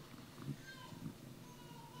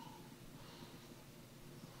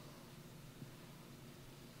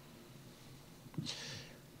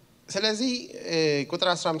ስለዚህ ቁጥር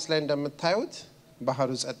 15 ላይ እንደምታዩት ባህሩ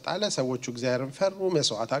ጸጥ አለ ሰዎቹ እግዚአብሔርን ፈሩ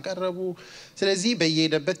መስዋዕት አቀረቡ ስለዚህ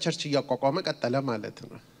በየሄደበት ቸርች ያቋቋመ ቀጠለ ማለት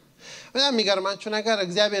ነው በጣም የሚገርማችሁ ነገር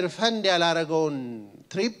እግዚአብሔር ፈንድ ያላረገውን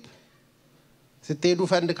ትሪፕ ስትሄዱ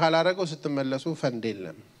ፈንድ ካላረገው ስትመለሱ ፈንድ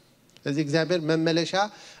የለም ስለዚህ እግዚአብሔር መመለሻ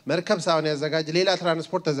መርከብ ሳይሆን ያዘጋጅ ሌላ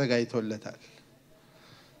ትራንስፖርት ተዘጋጅቶለታል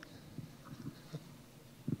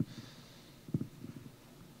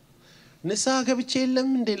ንስሐ ገብቼ የለም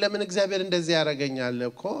እንዴ ለምን እግዚአብሔር እንደዚህ ያረጋኛል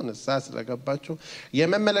እኮ ንስሐ ስለገባችሁ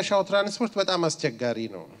የመመለሻው ትራንስፖርት በጣም አስቸጋሪ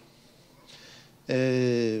ነው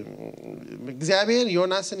እግዚአብሔር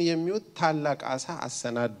ዮናስን የሚውት ታላቅ አሳ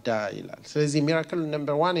አሰናዳ ይላል ስለዚህ ሚራክል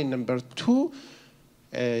ነምበር 1 and number 2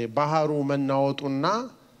 ባህሩ መናወጡና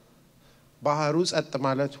ባህሩ ጸጥ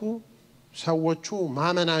ማለቱ ሰዎቹ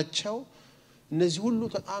ማመናቸው እነዚህ ሁሉ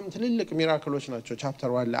በጣም ትልልቅ ሚራክሎች ናቸው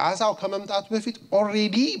ቻፕተር 1 አሳው ከመምጣቱ በፊት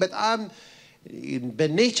ኦሬዲ በጣም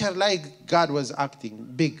በኔቸር ላይ God was acting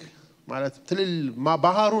big ማለት ትልል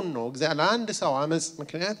ባህሩን ነው እግዚአብሔር አንድ ሰው አመጽ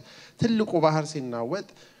ምክንያት ትልቁ ባህር ሲናወጥ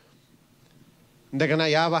እንደገና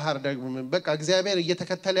ያ ባህር ደግሞ በቃ እግዚአብሔር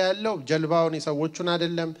እየተከተለ ያለው ጀልባውን የሰዎቹን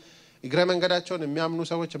አይደለም እግረ መንገዳቸውን የሚያምኑ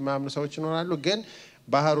ሰዎች የማያምኑ ሰዎች ይኖራሉ ግን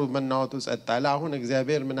ባህሩ መናወጡ ጸጥ አለ አሁን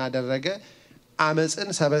እግዚአብሔር ምን አደረገ አመጽን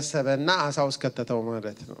ሰበሰበና አሳው እስከተተው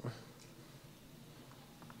ማለት ነው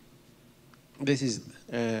this is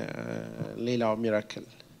ሌላው ሚራክል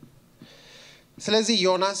ስለዚህ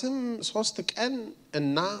ዮናስም 3 ቀን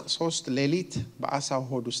እና 3 ሌሊት በአሳው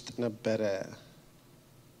ሆድ ውስጥ ነበረ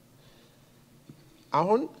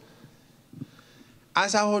አሁን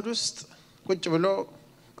አሳው ሆድ ውስጥ ቁጭ ብሎ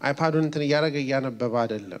አይፓዱን እንትን እያነበበ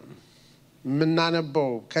አይደለም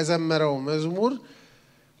ምናነበው ከዘመረው መዝሙር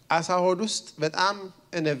አሳ ሆድ ውስጥ በጣም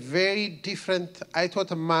in a very different አይቶት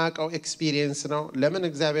ማቀው ኤክስፒሪየንስ ነው ለምን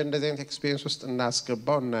እግዚአብሔር እንደዚህ አይነት ኤክስፒሪየንስ ውስጥ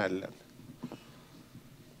እናስገባው እናያለን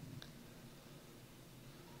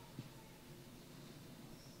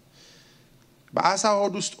በአሳ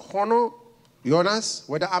ሆድ ውስጥ ሆኖ ዮናስ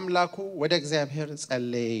ወደ አምላኩ ወደ እግዚአብሔር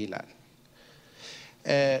ጸለየ ይላል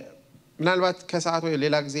ምናልባት ከሰዓት ወይ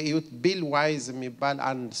ሌላ ጊዜ እዩት ቢል ዋይዝ የሚባል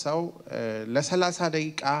አንድ ሰው ለ30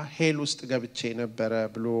 ደቂቃ ሄል ውስጥ ገብቼ ነበር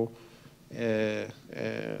ብሎ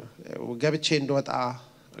ገብቼ እንደወጣ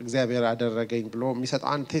እግዚአብሔር አደረገኝ ብሎ የሚሰጠው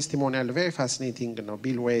አንድ ቴስቲሞኒያል very fascinating ነው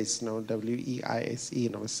ቢል ዋይዝ ነው WEISE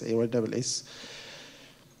ነው WS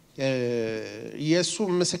የሱ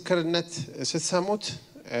ምስክርነት ስትሰሙት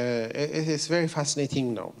it is very fascinating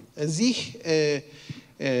ነው እዚህ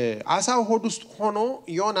አሳው ሆድ ውስጥ ሆኖ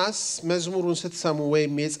ዮናስ መዝሙሩን ስትሰሙ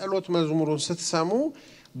ወይም የጸሎት መዝሙሩን ስትሰሙ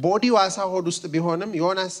ቦዲው አሳው ሆድ ውስጥ ቢሆንም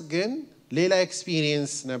ዮናስ ግን ሌላ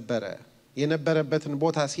ኤክስፒሪየንስ ነበረ የነበረበትን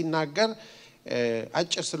ቦታ ሲናገር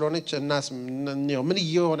አጭር ስለሆነች እናስ ምን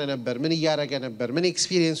ይሆነ ነበር ምን ያያረገ ነበር ምን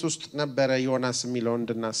ኤክስፒሪየንስ ውስጥ ነበረ ዮናስ የሚለው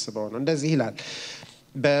እንድናስበው ነው እንደዚህ ይላል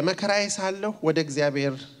በመከራዬ ሳለሁ ወደ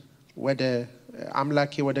እግዚአብሔር ወደ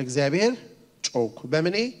አምላኬ ወደ እግዚአብሔር ጮኩ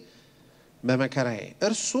በመኔ በመከራዬ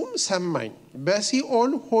እርሱም ሰማኝ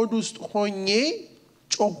በሲኦል ሆድ ውስጥ ሆኜ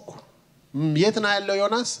ጮኩ የት ነው ያለው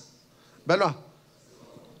ዮናስ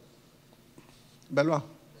በሏ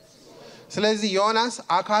ስለዚህ ዮናስ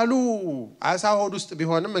አካሉ አሳ ሆድ ውስጥ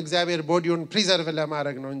ቢሆንም እግዚአብሔር ቦዲውን ፕሪዘርቭ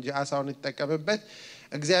ለማድረግ ነው እንጂ አሳውን ይተቀበበት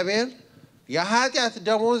እግዚአብሔር የኃጢአት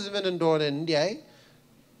ደሞዝ ምን እንደሆነ እንዲያይ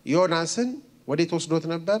ዮናስን ወዴት ወስዶት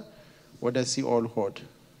ነበር ወደ ሲኦል ሆድ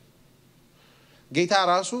ጌታ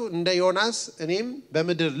ራሱ እንደ ዮናስ እኔም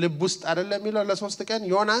በመድር ልብ ውስጥ አይደለም ይላል ለሶስት ቀን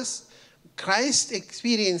ዮናስ ክራይስት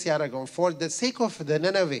ኤክስፒሪየንስ ያደረገው for the sake of the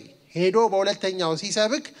Nineveh ሄዶ በሁለተኛው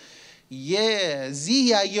ሲሰብክ የዚህ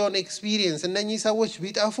ያየውን ኤክስፒሪየንስ እነኚህ ሰዎች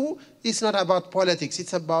ቢጠፉ it's not about politics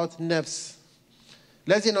it's about ነፍስ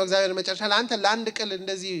ለዚህ ነው እግዚአብሔር መጨረሻ ለአንተ ለአንድ ቅል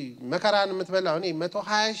እንደዚህ መከራን የምትበላው እኔ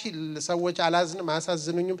 120,000 ሰዎች አላዝንም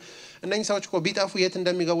አያሳዝኑኝም እነኚህ ሰዎች እኮ ቢጠፉ የት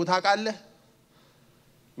እንደሚገቡ ታውቃለህ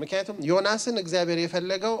ምክንያቱም ዮናስን እግዚአብሔር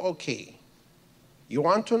የፈለገው ኦኬ you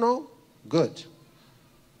want to know good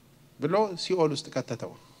ብሎ ሲኦል ውስጥ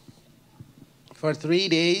ከተተው for 3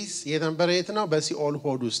 days የነበረው ነው በሲኦል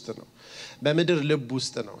ሆድ ውስጥ ነው በመድር ልብ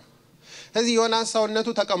ውስጥ ነው ስለዚህ ዮናስ ሰውነቱ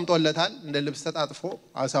ተቀምጦለታል እንደ ልብስ ተጣጥፎ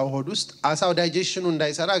አሳው ሆድ ውስጥ አሳው ዳይጀሽኑ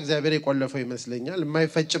እንዳይሰራ እግዚአብሔር የቆለፈው ይመስለኛል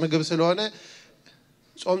የማይፈጭ ምግብ ስለሆነ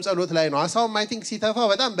ጾም ጸሎት ላይ ነው አሳው አይ ቲንክ ሲተፋው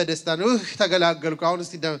በጣም በደስታ ነው ተገላገልኩ አሁን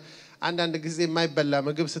እስቲ አንዳንድ ጊዜ የማይበላ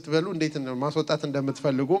ምግብ ስትበሉ እንዴት ነው ማስወጣት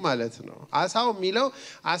እንደምትፈልጉ ማለት ነው አሳው የሚለው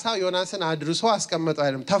አሳው ዮናስን አድርሶ አስቀመጠው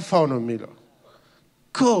አይደለም ተፋው ነው የሚለው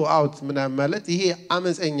go out ምናምን ማለት ይሄ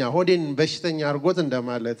አመፀኛ ሆዴን በሽተኛ አርጎት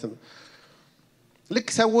እንደማለት ነው ልክ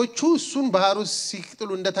ሰዎቹ እሱን ባህሩ ሲጥሉ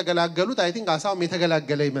እንደተገላገሉት አይ ቲንክ አሳውም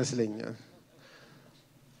የተገላገለ ይመስለኛል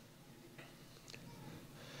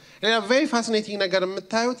ሌላ very fascinating ነገር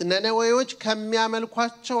የምታዩት ነነዌዎች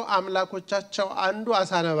ከሚያመልኳቸው አምላኮቻቸው አንዱ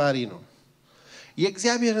አሳ ነባሪ ነው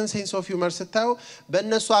የእግዚአብሔርን ሴንስ ኦፍ ሂውመር ስታዩ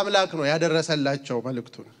በእነሱ አምላክ ነው ያደረሰላቸው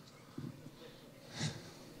መልእክቱን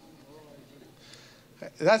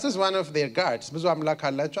that is one of their gods ብዙ አምላክ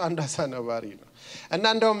አላቸው አንዱ አሳ ነባሪ ነው እና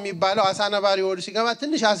እንደውም የሚባለው አሳ ነባሪ ወደ ሲገባ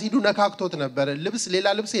ትንሽ አሲዱ ነካክቶት ነበር ልብስ ሌላ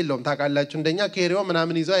ልብስ የለውም ታውቃላችሁ እንደኛ ኬሪዮ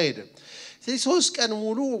ምናምን ይዞ አይሄድም ስለዚህ 3 ቀን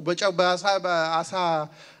ሙሉ በአሳ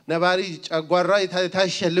ነባሪ ጨጓራ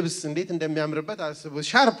የታሸ ልብስ እንዴት እንደሚያምርበት አስቡ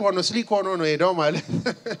ሻርፕ ሆኖ ስሊክ ሆኖ ነው ሄደው ማለት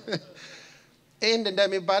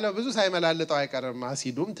እንደሚባለው ብዙ ሳይመላልጠው አይቀርም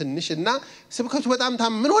አሲዱም ትንሽና ስብከቱ በጣም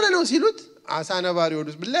ምን ሆነ ነው ሲሉት አሳ ነባሪ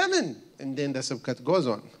ወዱስ ለምን እንደ ስብከት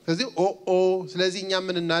ጎዞን ስለዚህ ስለዚህኛ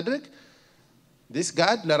ምን እናድርግ this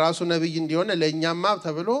god ለራሱ ነብይ እንዲሆነ ለኛማ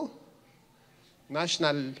ተብሎ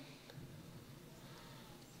ናሽናል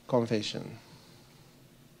ኮንፌሽን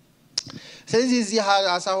ስለዚህ እዚህ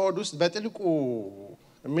አሳ ሆድ ውስጥ በጥልቁ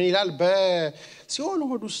ምን ይላል በሲኦል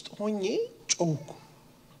ሆድ ውስጥ ሆኜ ጮኩ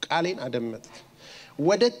ቃሌን አደመጥክ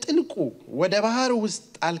ወደ ጥልቁ ወደ ባህር ውስጥ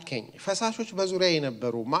ጣልከኝ ፈሳሾች በዙሪያዬ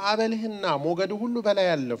ነበሩ ማዕበልህና ሞገዱ ሁሉ በላይ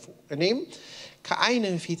ያለፉ እኔም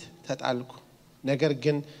ከዓይንህ ፊት ተጣልኩ ነገር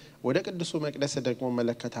ግን ወደ ቅዱሱ መቅደስ ደግሞ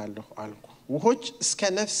መለከታለሁ አልኩ ውሆች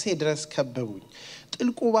እስከ ነፍሴ ድረስ ከበቡኝ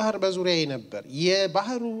ጥልቁ ባህር በዙሪያዬ ነበር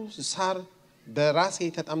የባህሩ ሳር በራሴ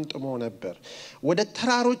ተጠምጥሞ ነበር ወደ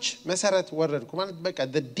ተራሮች መሰረት ወረድኩ ማለት በቃ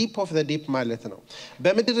the deep of the deep ማለት ነው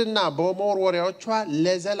በመድርና በመወርወሪያዎቿ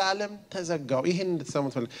ለዘላለም ተዘጋው ይሄን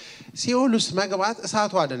እንድትሰሙት ፈልግ ሲኦል ውስጥ መግባት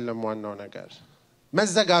እሳቱ አይደለም ዋናው ነገር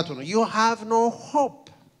መዘጋቱ ነው you have no hope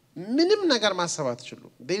ምንም ነገር ማሰብ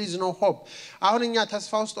አትችሉም there is no hope አሁን እኛ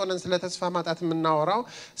ተስፋ ውስጥ ሆነን ስለ ተስፋ ማጣት የምናወራው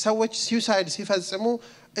ሰዎች suicide ሲፈጽሙ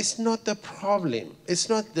it's not the problem it's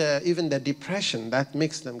not even the depression that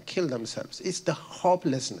makes them kill themselves it's the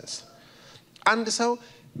hopelessness አንድ ሰው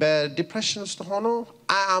በዲፕሬሽን ውስጥ ሆኖ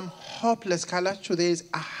I am hopeless ካላችሁ there is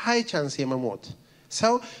a high chance የመሞት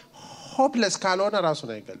ሰው hopeless ካልሆነ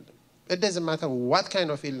ራሱን አይገልም it doesn't matter what kind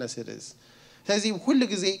of illness it is ስለዚህ ሁሉ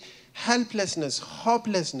ጊዜ helplessness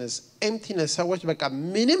hopelessness emptiness ሰዎች በቃ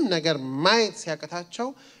ምንም ነገር ማየት ሲያቀታቸው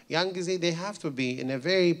ያን ጊዜ they have to be in a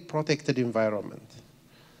very protected environment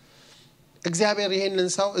እግዚአብሔር ይሄንን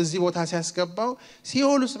ሰው እዚህ ቦታ ሲያስገባው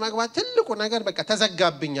ሲኦል ውስጥ መግባት ትልቁ ነገር በቃ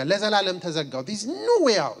ተዘጋብኛል ለዘላለም ተዘጋው there is no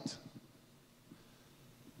way out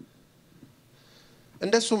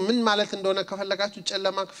እንደሱ ምን ማለት እንደሆነ ከፈለጋችሁ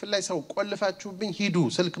ጨለማ ክፍል ላይ ሰው ቆልፋችሁብኝ ሂዱ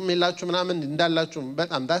ስልክም የላችሁ ምናምን እንዳላችሁ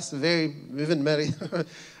በጣም that's very even very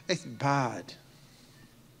it's bad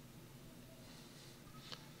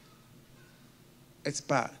it's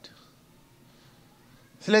bad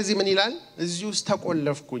ስለዚህ ምን ይላል እዚህ ውስጥ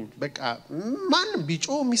ተቆለፍኩኝ በቃ ማንም ቢጮ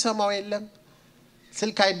የሚሰማው የለም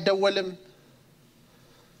ስልክ አይደወልም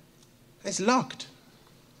it's locked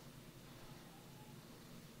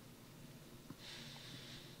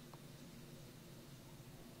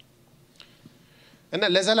እና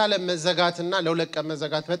ለዘላለም መዘጋትና ለሁለት ቀን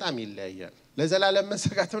መዘጋት በጣም ይለያያል ለዘላለም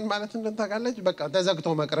መዘጋት ምን ማለት እንደሆነ ታውቃላችሁ በቃ ተዘግቶ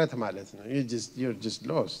መቅረት ማለት ነው you're just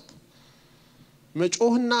lost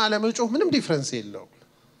መጮህና አለመጮህ ምንም ዲፈረንስ የለውም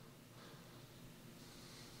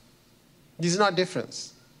there's no difference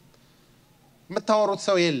መታወሩት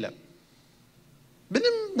ሰው የለም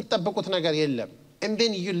ምንም የምትጠብቁት ነገር የለም and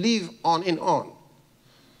then you live on and on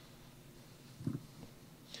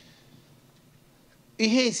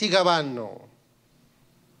ይሄ ሲገባን ነው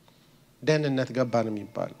ደህንነት ገባን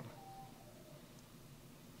የሚባለው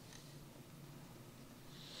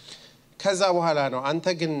ከዛ በኋላ ነው አንተ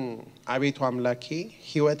ግን አቤቱ አምላኬ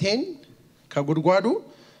ህይወቴን ከጉድጓዱ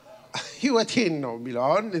ህይወቴን ነው የሚለው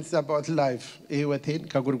አሁን it's about life ህይወቴን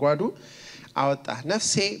ከጉድጓዱ አወጣ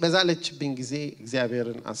ነፍሴ በዛለችብኝ ጊዜ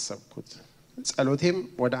እግዚአብሔርን አሰብኩት ጸሎቴም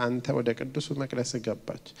ወደ አንተ ወደ ቅዱሱ መቅደስ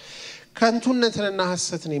ገባች ከንቱነትንና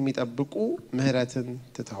ሐሰትን የሚጠብቁ ምህረትን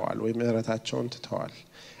ትተዋል ወይ ምህረታቸውን ትተዋል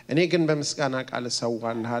እኔ ግን በመስጋና ቃል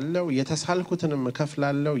ሰዋልሃለሁ የተሳልኩትንም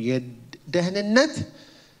ከፍላለሁ የደህንነት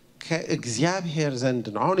ከእግዚአብሔር ዘንድ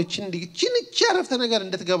ነው አሁን እቺን አረፍተ ነገር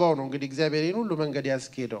እንድትገባው ነው እንግዲህ እግዚአብሔር ይሄን ሁሉ መንገድ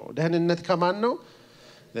ያስኬደው ደህንነት ከማን ነው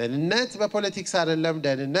ደህንነት በፖለቲክስ አይደለም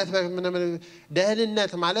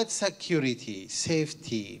ደህንነት ማለት security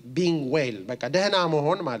safety being well በቃ ደህና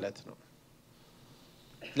መሆን ማለት ነው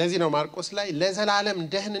ለዚህ ነው ማርቆስ ላይ ለዘላለም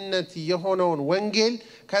ደህንነት የሆነውን ወንጌል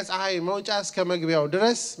ከፀሐይ መውጫ እስከ መግቢያው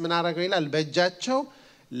ድረስ ምን አረገው ይላል በእጃቸው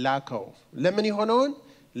ላከው ለምን ይሆነውን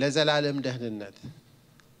ለዘላለም ደህንነት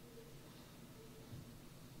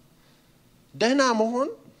ደህና መሆን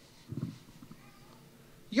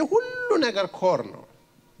የሁሉ ነገር ኮር ነው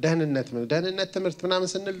ደህንነት ትምህርት ምናምን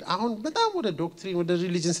ስንል አሁን በጣም ወደ ዶክትሪን ወደ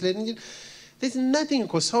ሪሊጅን ስለኝ there's nothing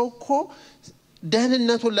ሰው እኮ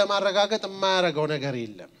ደህንነቱን ለማረጋገጥ የማያረጋው ነገር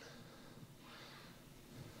የለም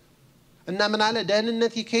እና ምን አለ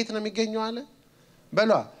ደህንነት ከየት ነው የሚገኘው አለ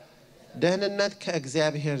በሏ ደህንነት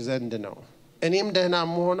ከእግዚአብሔር ዘንድ ነው እኔም ደህና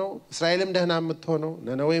የምሆነው እስራኤልም ደህና የምትሆነው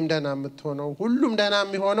ነነዌም ደህና የምትሆነው ሁሉም ደህና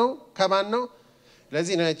የሚሆነው ከማን ነው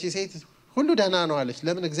ለዚህ ነው እቺ ሴት ሁሉ ደህና ነው አለች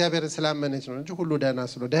ለምን እግዚአብሔርን ስላመነች ነው እንጂ ሁሉ ደህና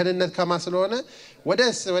ስለሆነ ደህንነት ከማ ስለሆነ ወደ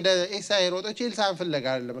ኢሳይ ሮጦች ኢልሳን ፍለጋ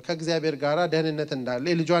አይደለም ከእግዚአብሔር ጋራ ደህንነት እንዳለ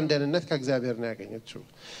የልጇን ደህንነት ከእግዚአብሔር ነው ያገኘችው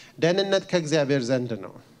ደህንነት ከእግዚአብሔር ዘንድ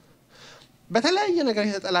ነው በተለያየ ነገር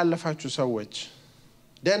የተጠላለፋችሁ ሰዎች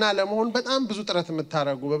ደህና ለመሆን በጣም ብዙ ጥረት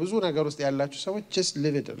የምታረጉ በብዙ ነገር ውስጥ ያላችሁ ሰዎች just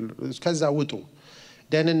live it ከዛ ውጡ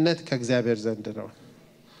ደህንነት ከእግዚአብሔር ዘንድ ነው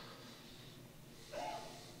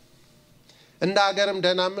እንደ ሀገርም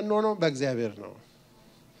ደህና የምንሆነው በእግዚአብሔር ነው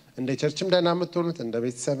እንደ ቸርችም ደህና የምትሆኑት እንደ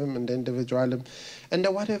ቤተሰብም እንደ ኢንዲቪጁዋልም እንደ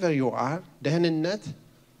whatever you are ደህንነት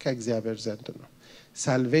ከእግዚአብሔር ዘንድ ነው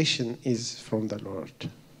salvation is from the Lord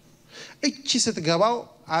እቺ ስትገባው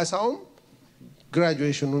አሳውም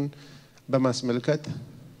ግራጁዌሽኑን በማስመልከት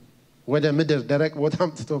ወደ ምድር ደረቅ ቦታም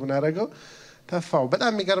ትቶ ምን አረጋው ተፋው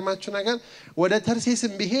በጣም የሚገርማችሁ ነገር ወደ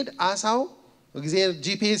ተርሴስም ቢሄድ አሳው እግዚአብሔር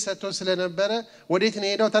ጂፒኤስ ሰጥቶ ስለነበረ ወዴት ነው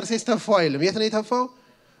ሄደው ተርሴስ ተፋው አይልም የት ነው የተፋው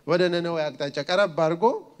ወደ ነነዌ አቅጣጫ ቀረብ አድርጎ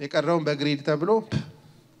የቀረውን በግሪድ ተብሎ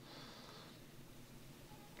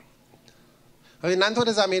እናንተ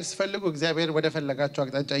ወደዛ መሄድ ሲፈልጉ እግዚአብሔር ወደ ፈለጋችሁ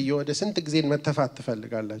አቅጣጫ እየወደ ስንት ጊዜን መተፋት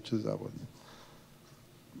ትፈልጋላችሁ እዛ ቦታ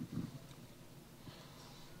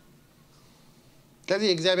ከዚህ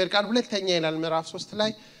እግዚአብሔር ቃል ሁለተኛ ይላል ምዕራፍ 3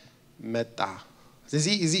 ላይ መጣ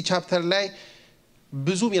እዚህ ቻፕተር ላይ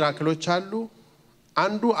ብዙ ሚራክሎች አሉ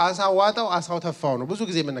አንዱ አሳ ዋጣው አሳው ተፋው ነው ብዙ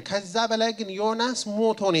ጊዜ ምን ከዛ በላይ ግን ዮናስ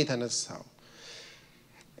ሞቶ ነው የተነሳው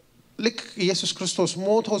ልክ ኢየሱስ ክርስቶስ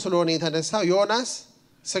ሞቶ ስለሆነ የተነሳው ዮናስ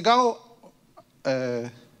ስጋው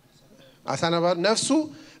አሳ ነበር ነፍሱ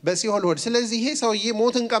በሲኦል ወድ ስለዚህ ይሄ ሰውዬ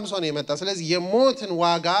ሞትን ቀምሶ ነው የመጣ ስለዚህ የሞትን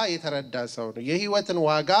ዋጋ የተረዳ ሰው ነው የህይወትን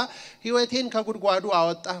ዋጋ ህይወቴን ከጉድጓዱ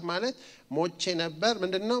አወጣህ ማለት ሞቼ ነበር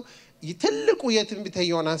ምንድነው ትልቁ የትንቢተ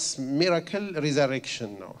ዮናስ ሚራክል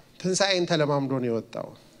ሪዘሬክሽን ነው ትንሳኤን ተለማምዶ ነው የወጣው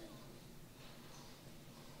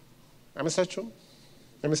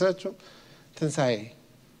አመሳችሁ ትንሳኤ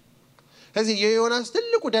ስለዚህ የዮናስ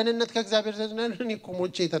ትልቁ ደህንነት ከእግዚአብሔር ዘንድ ነው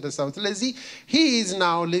ሞቼ የተነሳው ስለዚህ he is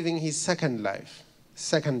now living his second life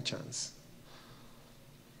second chance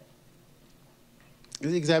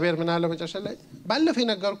ስለዚህ እግዚአብሔር ምን አለ መጨረሻ ላይ ባለፈው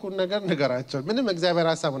የነገርኩን ነገር ንገራቸው ምንም እግዚአብሔር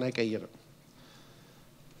ሐሳቡን አይቀይርም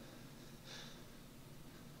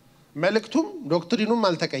መልእክቱም ዶክትሪኑም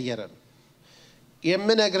አልተቀየረም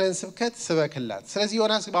የምነግረን ስብከት ስበክላት ስለዚህ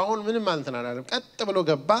ዮናስ አሁን ምንም አልተናናለም ቀጥ ብሎ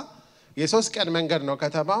ገባ የሶስት ቀን መንገድ ነው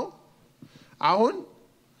ከተማው አሁን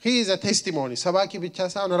he is a testimony ሰባኪ ብቻ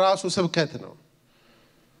ሳይሆን ራሱ ስብከት ነው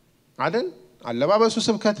አይደል አለባበሱ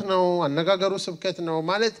ስብከት ነው አነጋገሩ ስብከት ነው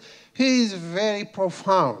ማለት he is very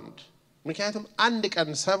profound ምክንያቱም አንድ ቀን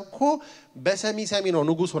ሰብኮ በሰሚ ነው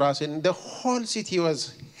ንጉሱ ራሱ the whole city was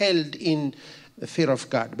held in the fear of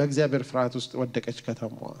God በእግዚአብሔር ፍርሃት ውስጥ ወደቀች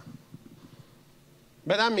ከተማዋ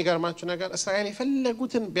በጣም የሚገርማችሁ ነገር እስራኤል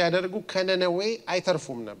የፈለጉትን ቢያደርጉ ከነነዌ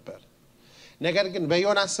አይተርፉም ነበር ነገር ግን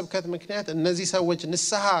በዮናስ ስብከት ምክንያት እነዚህ ሰዎች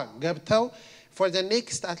ንስሐ ገብተው for the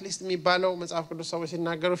next at least የሚባለው መጽሐፍ ቅዱስ ሰዎች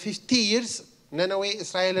ሲናገሩ 50 years ነነዌ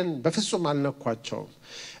እስራኤልን በፍጹም አልነኳቸው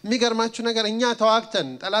የሚገርማችሁ ነገር እኛ ተዋክተን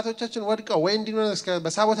ጠላቶቻችን ወድቀው ወይ እንዲኖርስ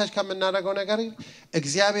በሳቦታጅ ከመናደርገው ነገር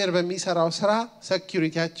እግዚአብሔር በሚሰራው ስራ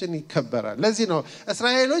ሴኩሪቲያችን ይከበራል ለዚህ ነው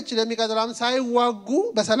እስራኤሎች ለሚቀጥላም ሳይዋጉ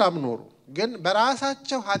በሰላም ኖሩ ግን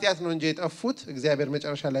በራሳቸው ኃጢያት ነው እንጂ የጠፉት እግዚአብሔር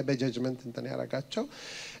መጨረሻ ላይ በጀጅመንት እንትን ያረጋቸው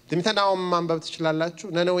ትንቢተናው ማንበብ ትችላላችሁ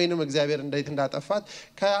ነነዌንም እግዚአብሔር እንዴት እንዳጠፋት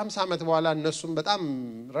ከ50 ዓመት በኋላ እነሱም በጣም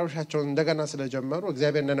ረብሻቸውን እንደገና ስለጀመሩ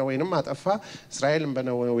እግዚአብሔር ነነዌንም አጠፋ እስራኤልን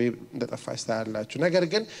በነነዌ እንደጠፋ ይስተያላችሁ ነገር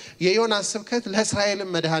ግን የዮናስ ስብከት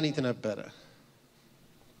ለእስራኤልም መድኃኒት ነበር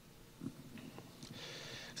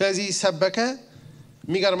ስለዚህ ሰበከ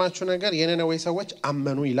የሚገርማችሁ ነገር የነነዌ ሰዎች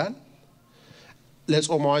አመኑ ይላል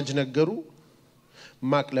ለጾም አዋጅ ነገሩ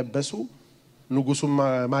ማቅለበሱ ንጉሱ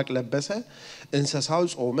ማቅለበሰ እንሰሳው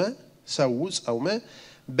ጾመ ሰው ጾመ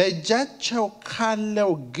በእጃቸው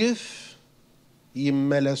ካለው ግፍ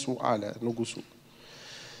ይመለሱ አለ ንጉሱ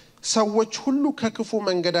ሰዎች ሁሉ ከክፉ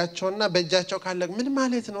መንገዳቸውና በእጃቸው ካለ ምን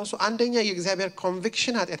ማለት ነው እሱ አንደኛ የእግዚአብሔር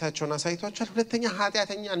ኮንቪክሽን ኃጢያታቸውን አሳይቷቸዋል ሁለተኛ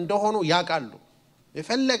ኃጢያተኛ እንደሆኑ ያቃሉ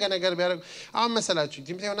የፈለገ ነገር ቢያደርጉ አሁን መሰላችሁ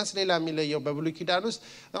ቲሞቴዎስ ሌላ የሚለየው በብሉይ ኪዳን ውስጥ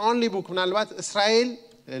only book ምናልባት እስራኤል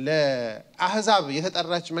ለአህዛብ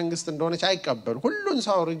የተጠራች መንግስት እንደሆነች አይቀበሉ ሁሉን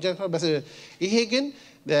ሰው ሪጀክት ይሄ ግን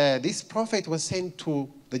this prophet was sent to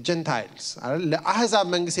the Gentiles ለአህዛብ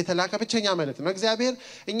መንግስት የተላከ ብቸኛ ማለት ነው እግዚአብሔር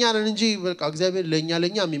እኛን እንጂ በቃ እግዚአብሔር ለኛ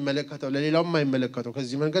የሚመለከተው ለሌላው የማይመለከተው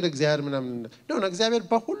ከዚህ መንገድ እግዚአብሔር ምናምን ነው እግዚአብሔር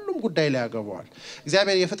በሁሉም ጉዳይ ላይ ያገባዋል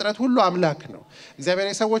እግዚአብሔር የፍጥረት ሁሉ አምላክ ነው እግዚአብሔር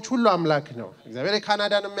የሰዎች ሁሉ አምላክ ነው እግዚአብሔር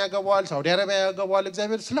ካናዳን የሚያገባዋል ሳውዲ አረቢያ ያገባዋል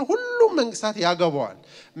እግዚአብሔር ስለ ሁሉም መንግስታት ያገባዋል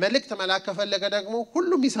መልእክት መላክ ከፈለገ ደግሞ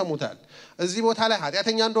ሁሉም ይሰሙታል እዚህ ቦታ ላይ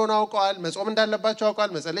ኃጢያተኛ እንደሆነ አውቀዋል መጾም እንዳለባቸው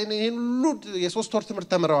አውቀዋል መጸለይ ይሄን ሁሉ የሶስት ወር ትምህርት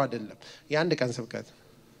ተምረው አይደለም የአንድ ቀን ስብከት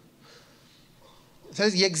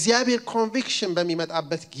ስለዚህ የእግዚአብሔር ኮንቪክሽን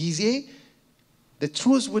በሚመጣበት ጊዜ the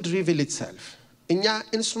truth would reveal itself እኛ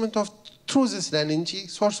instrument of truth ነን እንጂ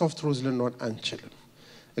source of truth ልንሆን አንችልም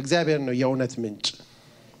እግዚአብሔር ነው የእውነት ምንጭ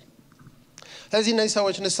ስለዚህ እነዚህ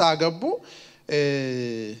ሰዎች ንስሐ ገቡ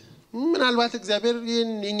ምናልባት እግዚአብሔር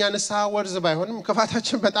የኛ ንስሐ ወርዝ ባይሆንም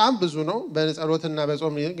ክፋታችን በጣም ብዙ ነው በጸሎትና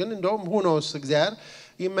በጾም ግን እንደውም ሁኖስ እግዚአብሔር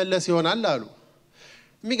ይመለስ ይሆናል አሉ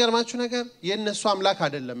የሚገርማችሁ ነገር የነሱ አምላክ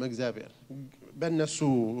አይደለም እግዚአብሔር በእነሱ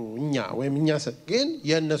እኛ ወይም እኛ ግን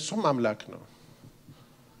የነሱም አምላክ ነው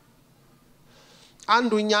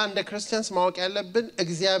አንዱ እኛ እንደ ክርስቲያንስ ማወቅ ያለብን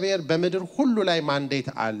እግዚአብሔር በመድር ሁሉ ላይ ማንዴት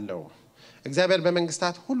አለው እግዚአብሔር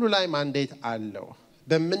በመንግስታት ሁሉ ላይ ማንዴት አለው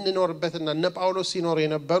በመንኖርበትና እነ ጳውሎስ ሲኖር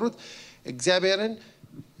የነበሩት እግዚአብሔርን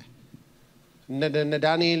እነ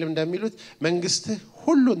ዳንኤል እንደሚሉት መንግስት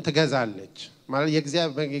ሁሉን ትገዛለች ማለት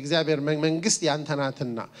የእግዚአብሔር መንግስት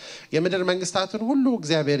ያንተናትና የምድር መንግስታትን ሁሉ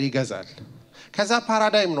እግዚአብሔር ይገዛል ከዛ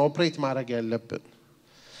ፓራዳይም ነው ኦፕሬት ማድረግ ያለብን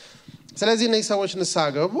ስለዚህ እነዚህ ሰዎች ንስሐ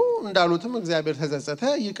ገቡ እንዳሉትም እግዚአብሔር ተጸጸተ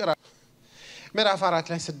ይቅር ምዕራፍ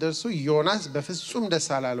 4 ላይ ሲደርሱ ዮናስ በፍጹም ደስ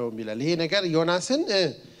አላለውም ይላል ይሄ ነገር ዮናስን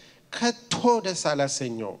ከቶ ደስ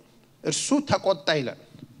አላሰኘው እርሱ ተቆጣ ይላል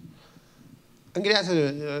እንግዲህ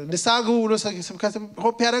ንሳጉ ብሎ ስብከት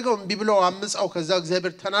ሆፕ ያደረገው እምቢ ብሎ አምጻው ከዛ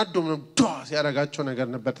እግዚአብሔር ተናዶ ነው ዳስ ያረጋቸው ነገር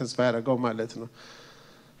ነበር ተስፋ ያደረገው ማለት ነው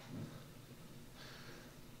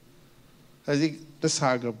እዚህ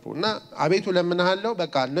ተሳገቡና አቤቱ ለምንሃለው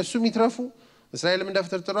በቃ እነሱ የሚትረፉ እስራኤልም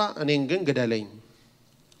እንደፍጥርጥሯ እኔን ግን ግደለኝ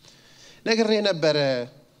ነግሬ ነበር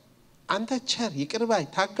አንተ ቸር ይቅርባይ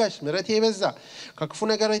ታጋሽ ምሕረት ይበዛ ከክፉ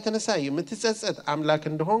ነገር የተነሳ የምትጸጸት አምላክ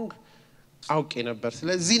እንደሆንክ አውቄ ነበር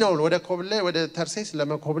ስለዚህ ነው ወደ ኮብለ ወደ ተርሴስ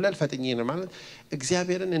ለመኮብለል ፈጥኜ ነው ማለት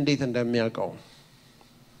እግዚአብሔርን እንዴት እንደሚያውቀው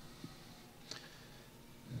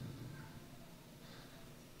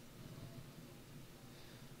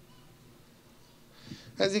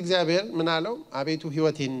እዚህ እግዚአብሔር ምን አለው አቤቱ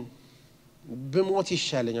ህይወቴን በሞት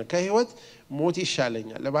ይሻለኛል ከህይወት ሞት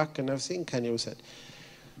ይሻለኛል ለባክ ነፍሴን ከኔ ውሰድ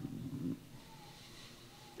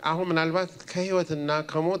አሁን ምናልባት ከህይወትና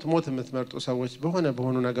ከሞት ሞት የምትመርጡ ሰዎች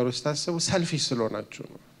በሆኑ ነገሮች ታስቡ ሰልፊሽ ስለሆናችሁ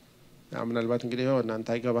ነው ያ ምናልባት እንግዲህ እናንተ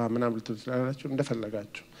አይገባ ምናምን ልትላላችሁ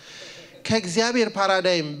እንደፈለጋችሁ ከእግዚአብሔር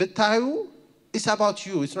ፓራዳይም ብታዩ it's about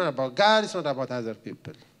you it's not about God it's not about other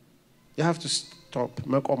people you have to stop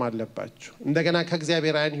መቆም አለባችሁ እንደገና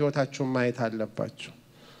ከእግዚአብሔር አይን ህይወታችሁን ማየት አለባችሁ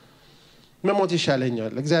መሞት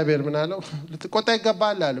ይሻለኛል እግዚአብሔር ምን አለው ልትቆጣ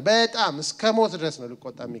ይገባል አለ በጣም እስከ ሞት ድረስ ነው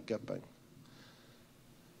ልቆጣ የሚገባኝ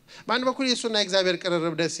ማን በኩል ኢየሱስና እግዚአብሔር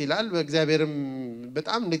ቅርርብ ደስ ይላል በእግዚአብሔርም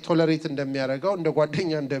በጣም ቶለሬት እንደሚያረጋው እንደ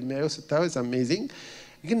ጓደኛ እንደሚያየው ስታዩ it's amazing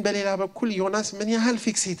ግን በሌላ በኩል ዮናስ ምን ያህል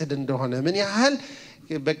ፊክሴትድ እንደሆነ ምን ያህል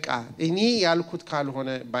በቃ እኔ ያልኩት ካልሆነ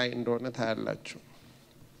ባይ እንደሆነ ታያላችሁ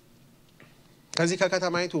ከዚህ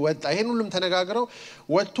ከከተማይቱ ወጣ ይሄን ሁሉም ተነጋግረው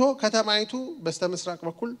ወጥቶ ከተማይቱ በስተምስራቅ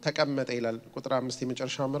በኩል ተቀመጠ ይላል ቁጥር 5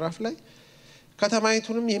 የመጨረሻው ምዕራፍ ላይ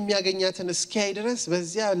ከተማይቱንም የሚያገኛትን እስኪያይ ድረስ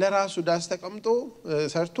በዚያ ለራሱ ዳስ ተቀምጦ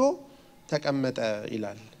ሰርቶ ተቀመጠ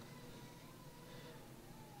ይላል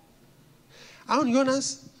አሁን ዮናስ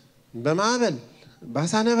በማዕበል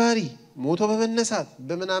ባሳነባሪ ሞቶ በመነሳት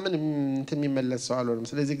በመናምን እንትን የሚመለስ ሰው አልሆነም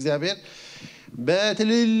ስለዚህ እግዚአብሔር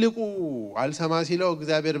በትልልቁ አልሰማ ሲለው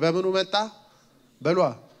እግዚአብሔር በምኑ መጣ በሏ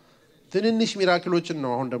ትንንሽ ሚራክሎችን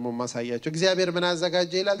ነው አሁን ደግሞ ማሳያቸው እግዚአብሔር ምን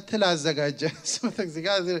አዘጋጀ ይላል ትል አዘጋጀ ስለዚህ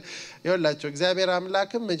ጋር ይወላችሁ እግዚአብሔር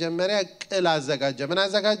አምላክም መጀመሪያ ቅል አዘጋጀ ምን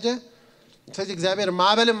አዘጋጀ ስለዚህ እግዚአብሔር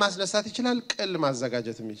ማዕበልን ማስነሳት ይችላል ቅል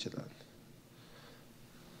ማዘጋጀትም ይችላል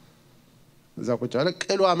እዛ ቁጭ ያለ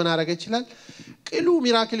ቅሏ ምን አረገ ይችላል ቅሉ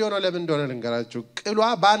ሚራክል የሆነው ለምን እንደሆነ ልንገራችሁ ቅሏ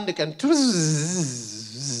በአንድ ቀን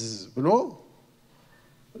ብሎ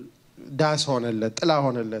ዳስ ሆነለት ጥላ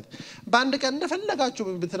ሆነለት በአንድ ቀን እንደፈለጋችሁ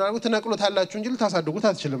ብትናቁ ትነቅሉታላችሁ እንጂ ልታሳድጉት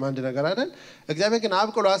አትችሉም አንድ ነገር አይደል እግዚአብሔር ግን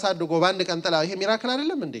አብቅሎ አሳድጎ በአንድ ቀን ጥላ ይሄ ሚራክል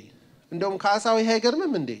አይደለም እንዴ እንደውም ካሳው ይሄ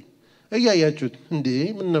አይገርምም እንዴ እያያችሁት እንዴ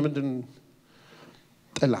ምንድን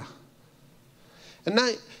ጥላ እና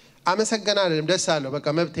አመሰግናለሁ ደስ አለው በቃ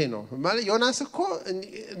መብቴ ነው ማለት ዮናስ እኮ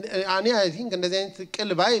እኔ አይ ቲንክ እንደዚህ አይነት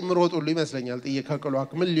ቅል ባይ ምሮጡሉ ይመስለኛል ጥዬ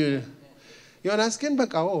ከቅሏክ ምን ዮናስ ግን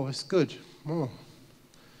በቃ it's good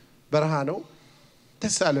በረሃ ነው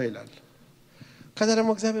ደስ አለው ይላል ከዛ ደግሞ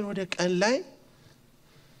እግዚአብሔር ወደ ቀን ላይ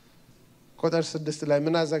ቁጥር 6 ላይ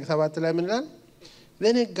ምን አዘጋ 7 ላይ ምን ይላል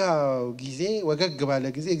በነጋው ጊዜ ወገግ ባለ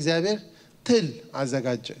ጊዜ እግዚአብሔር ትል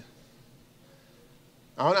አዘጋጀ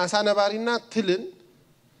አሁን አሳነባሪና ትልን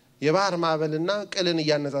የባህር ማዕበልና ቅልን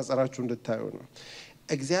እያነጻጸራችሁ እንድታዩ ነው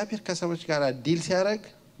እግዚአብሔር ከሰዎች ጋር ዲል ሲያረግ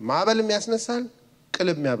ማዕበልም ያስነሳል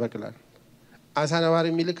ቅልም ያበቅላል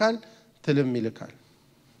አሳነባሪም ይልካል ትልም ይልካል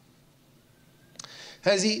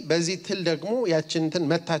በዚህ ትል ደግሞ ያችንትን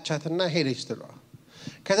መታቻትና ሄደች ትሏ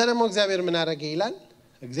ከዛ ደግሞ እግዚአብሔር ምን አረገ ይላል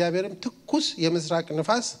እግዚአብሔርም ትኩስ የምስራቅ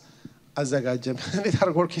ንፋስ አዘጋጀ እንዴት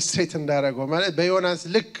አርጎ ኦርኬስትሬት እንዳረገው ማለት በዮናስ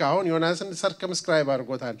ልክ አሁን ዮናስን ሰርከምስክራይብ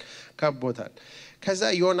አርጎታል ከቦታል ከዛ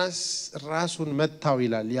ዮናስ ራሱን መታው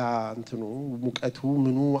ይላል ያ እንትኑ ሙቀቱ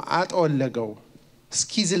ምኑ አጠወለገው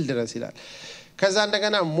እስኪዝል ድረስ ይላል ከዛ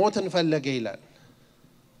እንደገና ሞትን ፈለገ ይላል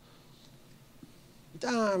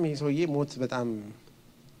በጣም ይሶዬ ሞት በጣም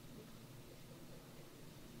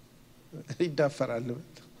ይዳፈራል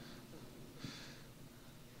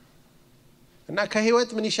እና ከህይወት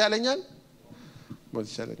ምን ይሻለኛል ሞት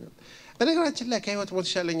ይሻለኛል በነገራችን ላይ ከህይወት ሞት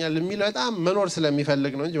ይሻለኛል የሚለው በጣም መኖር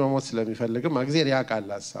ስለሚፈልግ ነው እንጂ መሞት ስለሚፈልግም እግዚአብሔር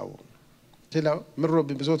ያውቃል ሐሳቡ ስለዚህ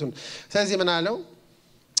ምሮብ ብዙቱን ስለዚህ ምን አለው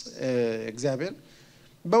እግዚአብሔር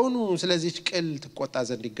በእውኑ ስለዚህ ቅል ትቆጣ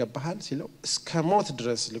ዘንድ ይገባሃል ሲለው እስከ ሞት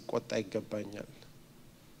ድረስ ልቆጣ ይገባኛል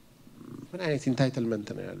ምን አይነት ኢንታይትልመንት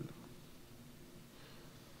ነው ያለው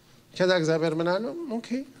ከዛ እግዚአብሔር ምን አለው ኦኬ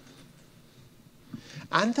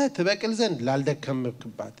አንተ ትበቅል ዘንድ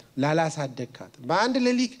ላልደከምክባት ላላሳደግካት በአንድ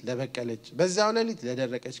ሌሊት ለበቀለች በዛው ሌሊት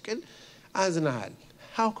ለደረቀች ቅል አዝናሃል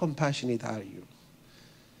how compassionate are you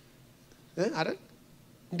አይደል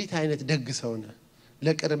እንዴት አይነት ደግ ሰው ነህ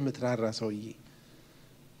ለቅርም ትራራ ሰውዬ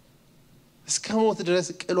እስከ ሞት ድረስ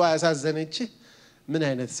ቅሏ ያሳዘነች ምን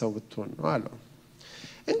አይነት ሰው ብትሆን ነው አለው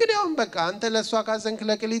እንግዲህ አሁን በቃ አንተ ለሷ ካዘንክ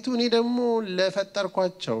ለቅሊቱ እኔ ደግሞ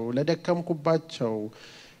ለፈጠርኳቸው ለደከምኩባቸው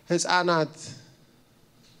ህፃናት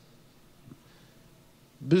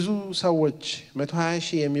ብዙ ሰዎች 120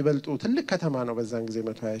 ሺህ የሚበልጡ ትልቅ ከተማ ነው በዛን ጊዜ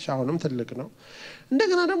 120 ሺህ አሁንም ትልቅ ነው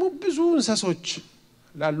እንደገና ደግሞ ብዙ እንሰሶች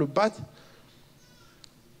ላሉባት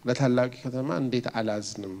ለታላቅ ከተማ እንዴት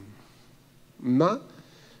አላዝንም እና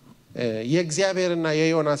የእግዚአብሔርና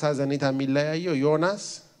የዮናስ አዘኔታ የሚለያየው ዮናስ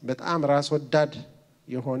በጣም ራስ ወዳድ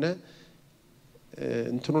የሆነ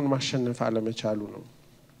እንትኑን ማሸነፍ አለመቻሉ ነው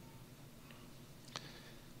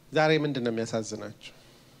ዛሬ ምንድነው የሚያሳዝናችሁ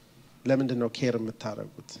ለምንድነው ኬር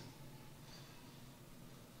የምታረጉት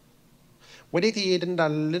ወዴት እየሄድን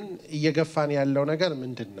እንዳለን እየገፋን ያለው ነገር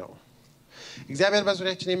ምንድነው እግዚአብሔር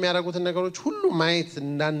በዙሪያችን የሚያደርጉትን ነገሮች ሁሉ ማየት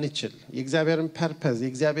እንዳንችል የእግዚአብሔርን ፐርፐዝ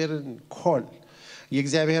የእግዚአብሔርን ኮል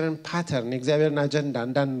የእግዚአብሔርን ፓተርን የእግዚአብሔርን አጀንዳ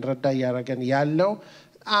እንዳንረዳ ያረጋን ያለው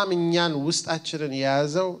አምኛን ውስጣችንን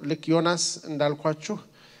ያዘው ልክ ዮናስ እንዳልኳችሁ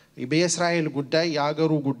በእስራኤል ጉዳይ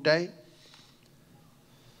ያገሩ ጉዳይ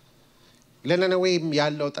ለነነዌም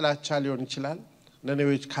ያለው ጥላቻ ሊሆን ይችላል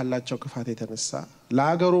ነነዌዎች ካላቸው ክፋት የተነሳ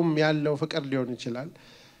ለአገሩም ያለው ፍቅር ሊሆን ይችላል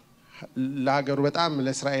ለአገሩ በጣም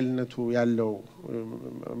ለእስራኤልነቱ ያለው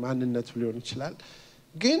ማንነቱ ሊሆን ይችላል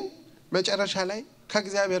ግን መጨረሻ ላይ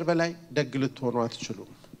ከእግዚአብሔር በላይ ደግ ልትሆኑ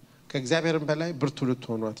አትችሉም ከእግዚአብሔርም በላይ ብርቱ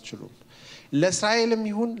ልትሆኑ አትችሉም ለእስራኤልም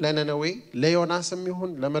ይሁን ለነነዌ ለዮናስም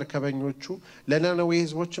ይሁን ለመርከበኞቹ ለነነዌ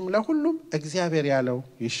ህዝቦችም ለሁሉም እግዚአብሔር ያለው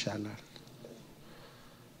ይሻላል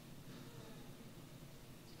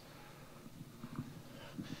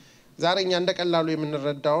ዛሬኛ እንደቀላሉ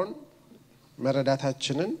የምንረዳውን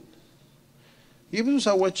መረዳታችንን የብዙ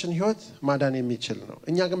ሰዎችን ህይወት ማዳን የሚችል ነው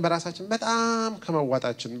እኛ ግን በራሳችን በጣም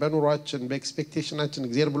ከመዋጣችን በኑሯችን በኤክስፔክቴሽናችን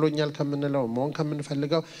እግዚአብሔር ብሎኛል ከምንለው መሆን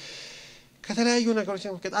ከምንፈልገው ከተለያዩ ነገሮች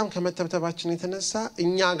በጣም ከመተብተባችን የተነሳ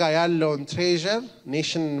እኛ ጋር ያለውን ትሬዠር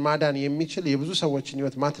ኔሽን ማዳን የሚችል የብዙ ሰዎችን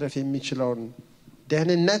ህይወት ማትረፍ የሚችለውን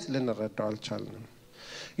ደህንነት ልንረዳው አልቻልንም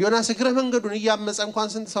ዮናስ እግረ መንገዱን እያመፀ እንኳን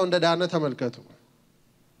ስንት ሰው እንደዳነ ተመልከቱ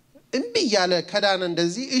እንቢ ያለ ከዳነ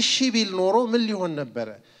እንደዚህ እሺ ቢል ኖሮ ምን ሊሆን ነበር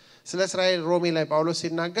ስለ እስራኤል ሮሜ ላይ ጳውሎስ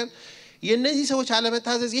ሲናገር የነዚህ ሰዎች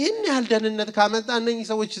አለመታዘዝ ይሄን ያህል ደህንነት ካመጣ እነዚህ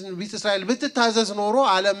ሰዎች ቢት እስራኤል ብትታዘዝ ኖሮ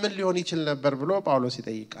ዓለም ምን ሊሆን ይችል ነበር ብሎ ጳውሎስ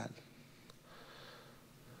ይጠይቃል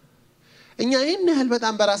እኛ ይሄን ያህል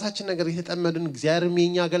በጣም በራሳችን ነገር የተጠመድን እግዚአብሔርም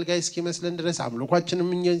የኛ አገልጋይ እስኪመስለን ድረስ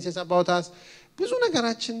አምልኳችንም እኛ እንሰሳባውታስ ብዙ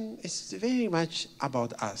ነገራችን is very much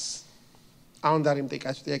about us አሁን ዛሬም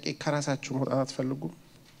ጠይቃችሁ ጥያቄ ከራሳችሁ መውጣት አትፈልጉም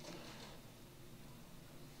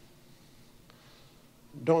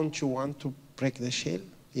Don't you want to break the shell?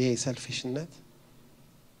 Yeah, selfishness.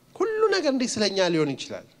 ሁሉ ነገር እንዴ ስለኛ ሊሆን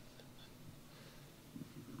ይችላል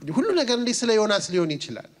ሁሉ ነገር እንዴ ስለ ዮናስ ሊሆን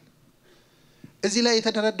ይችላል እዚህ ላይ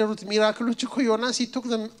የተደረደሩት ሚራክሎች እኮ ዮናስ he took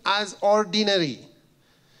them as ordinary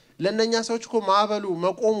ለነኛ ሰዎች እኮ ማዕበሉ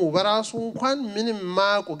መቆሙ በራሱ እንኳን ምንም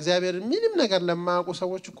ማያውቁ እግዚአብሔር ምንም ነገር ለማያውቁ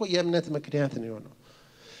ሰዎች እኮ የእምነት ምክንያት ነው የሆነው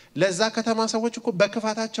ለዛ ከተማ ሰዎች እኮ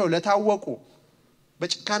በክፋታቸው ለታወቁ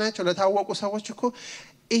በጭካናቸው ለታወቁ ሰዎች እኮ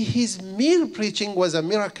his mere preaching was a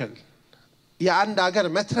miracle የአንድ ሀገር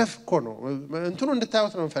መትረፍ እኮ ነው እንትኑ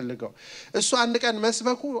እንድታዩት ነው ፈልገው እሱ አንድ ቀን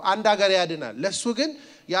መስበኩ አንድ ሀገር ያድናል ለሱ ግን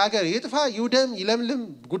የሀገር ይጥፋ ይውደም ይለምልም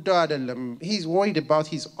ጉዳዩ አይደለም he is worried about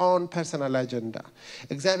his own personal agenda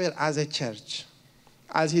እግዚአብሔር as a church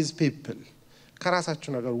as his people ከራሳችሁ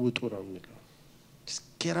ነገር ውጡ ነው የሚለው just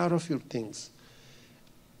get out of your things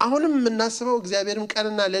አሁንም እናስበው እግዚአብሔርም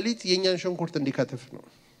ቀንና ሌሊት የኛን ሽንኩርት እንዲከተፍ ነው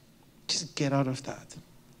just get out of that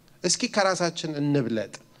እስኪ ከራሳችን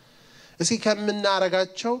እንብለጥ እስኪ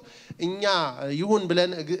ከምናረጋቸው እኛ ይሁን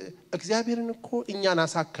ብለን እግዚአብሔርን እኮ እኛን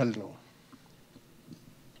አሳከል ነው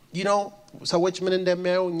you know ሰዎች ምን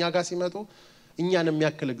እንደሚያዩ እኛ ጋር ሲመጡ እኛን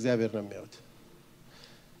የሚያክል እግዚአብሔር ነው የሚያዩት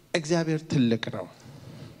እግዚአብሔር ትልቅ ነው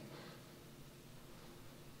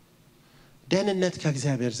ደህንነት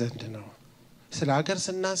ከእግዚአብሔር ዘንድ ነው ስለ ሀገር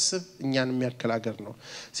ስናስብ እኛን የሚያክል ሀገር ነው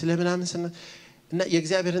ስለ ምናምን እና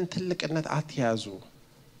የእግዚአብሔርን ትልቅነት አትያዙ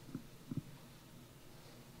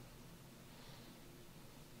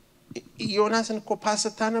ዮናስን እኮ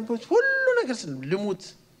ፓስታነቦች ሁሉ ነገር ልሙት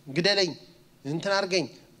ግደለኝ እንትን አርገኝ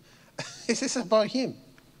this is about him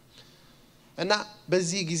እና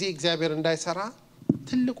በዚህ ጊዜ እግዚአብሔር እንዳይሰራ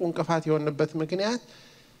ትልቁ እንቅፋት የሆነበት ምክንያት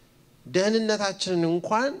ደህንነታችንን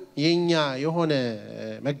እንኳን የኛ የሆነ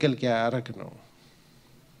መገልገያ ያረግ ነው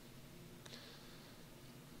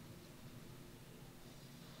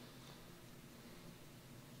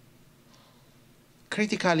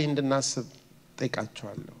ክሪቲካሊ እንድናስብ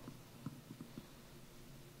ጠይቃቸዋለሁ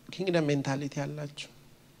ኪንግደም ሜንታሊቲ ያላችሁ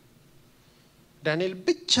ዳንኤል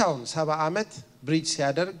ብቻውን 70 ዓመት ብሪጅ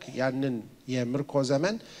ሲያደርግ ያንን የምርኮ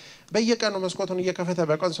ዘመን በየቀኑ መስኮቱን እየከፈተ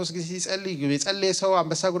በቀን 3 ጊዜ ሲጸልይ የጸለየ ሰው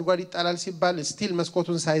አንበሳ ጉድጓድ ይጣላል ሲባል ስቲል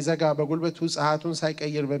መስኮቱን ሳይዘጋ በጉልበቱ ጸሃቱን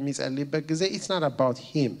ሳይቀይር በሚጸልይበት ጊዜ it's not about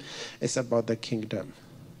him, it's about the kingdom.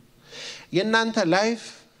 የናንተ ላይፍ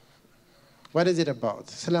what is it about?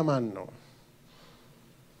 ስለማን ነው?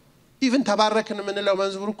 even ተባረክን ምንለው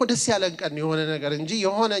መንዝሙር እኮ ደስ ያለን ቀን የሆነ ነገር እንጂ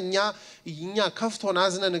የሆነ እኛ ከፍቶን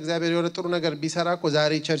አዝነን እግዚአብሔር የሆነ ጥሩ ነገር ቢሰራ እኮ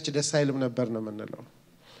ዛሬ ቸርች ደስ አይልም ነበር ነው ምንለው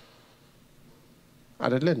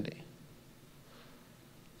አይደለ እንዴ?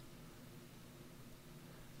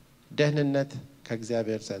 ደህንነት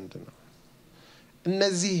ከእግዚአብሔር ዘንድ ነው።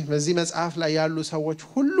 እነዚህ በዚህ መጽሐፍ ላይ ያሉ ሰዎች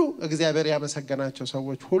ሁሉ እግዚአብሔር ያመሰገናቸው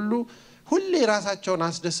ሰዎች ሁሉ ራሳቸውን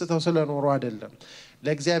አስደስተው ስለኖሩ አይደለም፣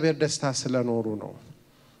 ለእግዚአብሔር ደስታ ስለኖሩ ነው፣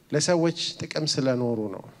 ለሰዎች ጥቅም ስለኖሩ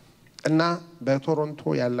ነው። እና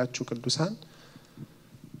በቶሮንቶ ያላችሁ ቅዱሳን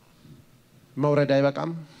መውረድ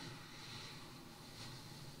አይበቃም?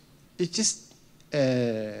 እቺስ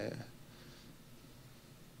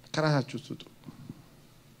ከራሳችሁ ትጡ።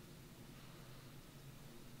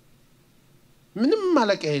 ምንም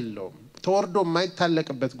ማለቂያ የለውም። ተወርዶ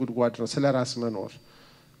የማይታለቅበት ጉድጓድ ነው ስለራስ መኖር፣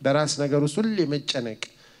 በራስ ነገር ውስጥ ሁሉ መጨነቅ፣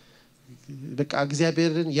 በቃ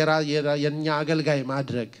እግዚአብሔርን የኛ አገልጋይ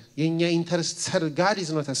ማድረግ የኛ ኢንተረስት God is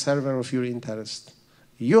not a server of your interest.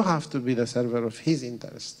 You have to be the server of his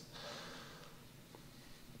interest.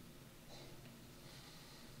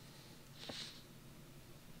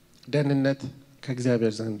 ደህንነት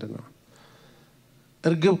ከእግዚአብሔር ዘንድ ነው።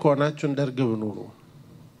 እርግብ ከሆናችሁ እንደ እርግብ ኑሩ።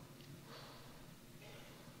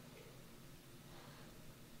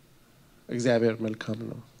 እግዚአብሔር መልካም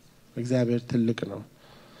ነው። እግዚአብሔር ትልቅ ነው።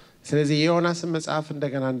 ስለዚህ የዮናስን መጽሐፍ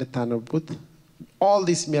እንደገና እንድታነቡት all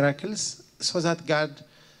these miracles so that God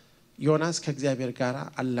ዮናስ ከእግዚአብሔር ጋር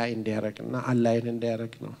አላይን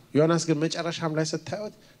እንዲያረግ ነው። ዮናስ ግን መጨረሻም ላይ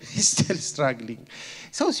ስታዩት he's still struggling.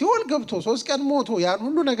 ሰው ሲኦል ገብቶ 3 ቀን ሞቶ ያን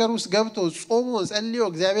ሁሉ ነገር ውስጥ ገብቶ ጾሞ ጸልዮ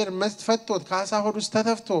እግዚአብሔር መስፈቶት ከአሳ ሆድ ውስጥ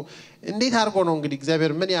ተተፍቶ እንዴት አድርጎ ነው እንግዲህ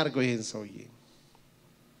እግዚአብሔር ምን ያርገው ይሄን ሰውዬ?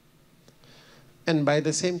 and by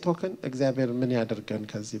the same token እግዚአብሔር ምን ያደርገን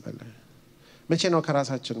ከዚህ በላይ? መቼ ነው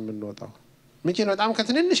ከራሳችን የምንወጣው? መቼ ነው በጣም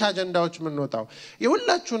ከትንንሽ አጀንዳዎች የምንወጣው?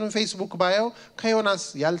 የሁላችሁንም ፌስቡክ ባየው ከዮናስ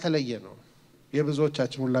ያልተለየ ነው።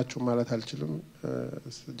 የብዙዎቻችን ሁላችሁም ማለት አልችልም፣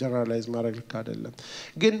 ጀነራላይዝ ማድረግ ልክ አይደለም።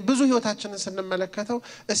 ግን ብዙ ህይወታችንን ስንመለከተው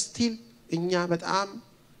ስቲል እኛ በጣም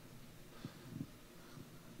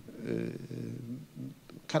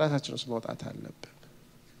ከራሳችን ውስጥ መውጣት አለብን።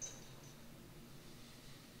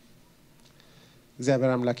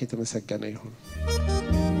 እግዚአብሔር አምላክ የተመሰገነ ይሁን።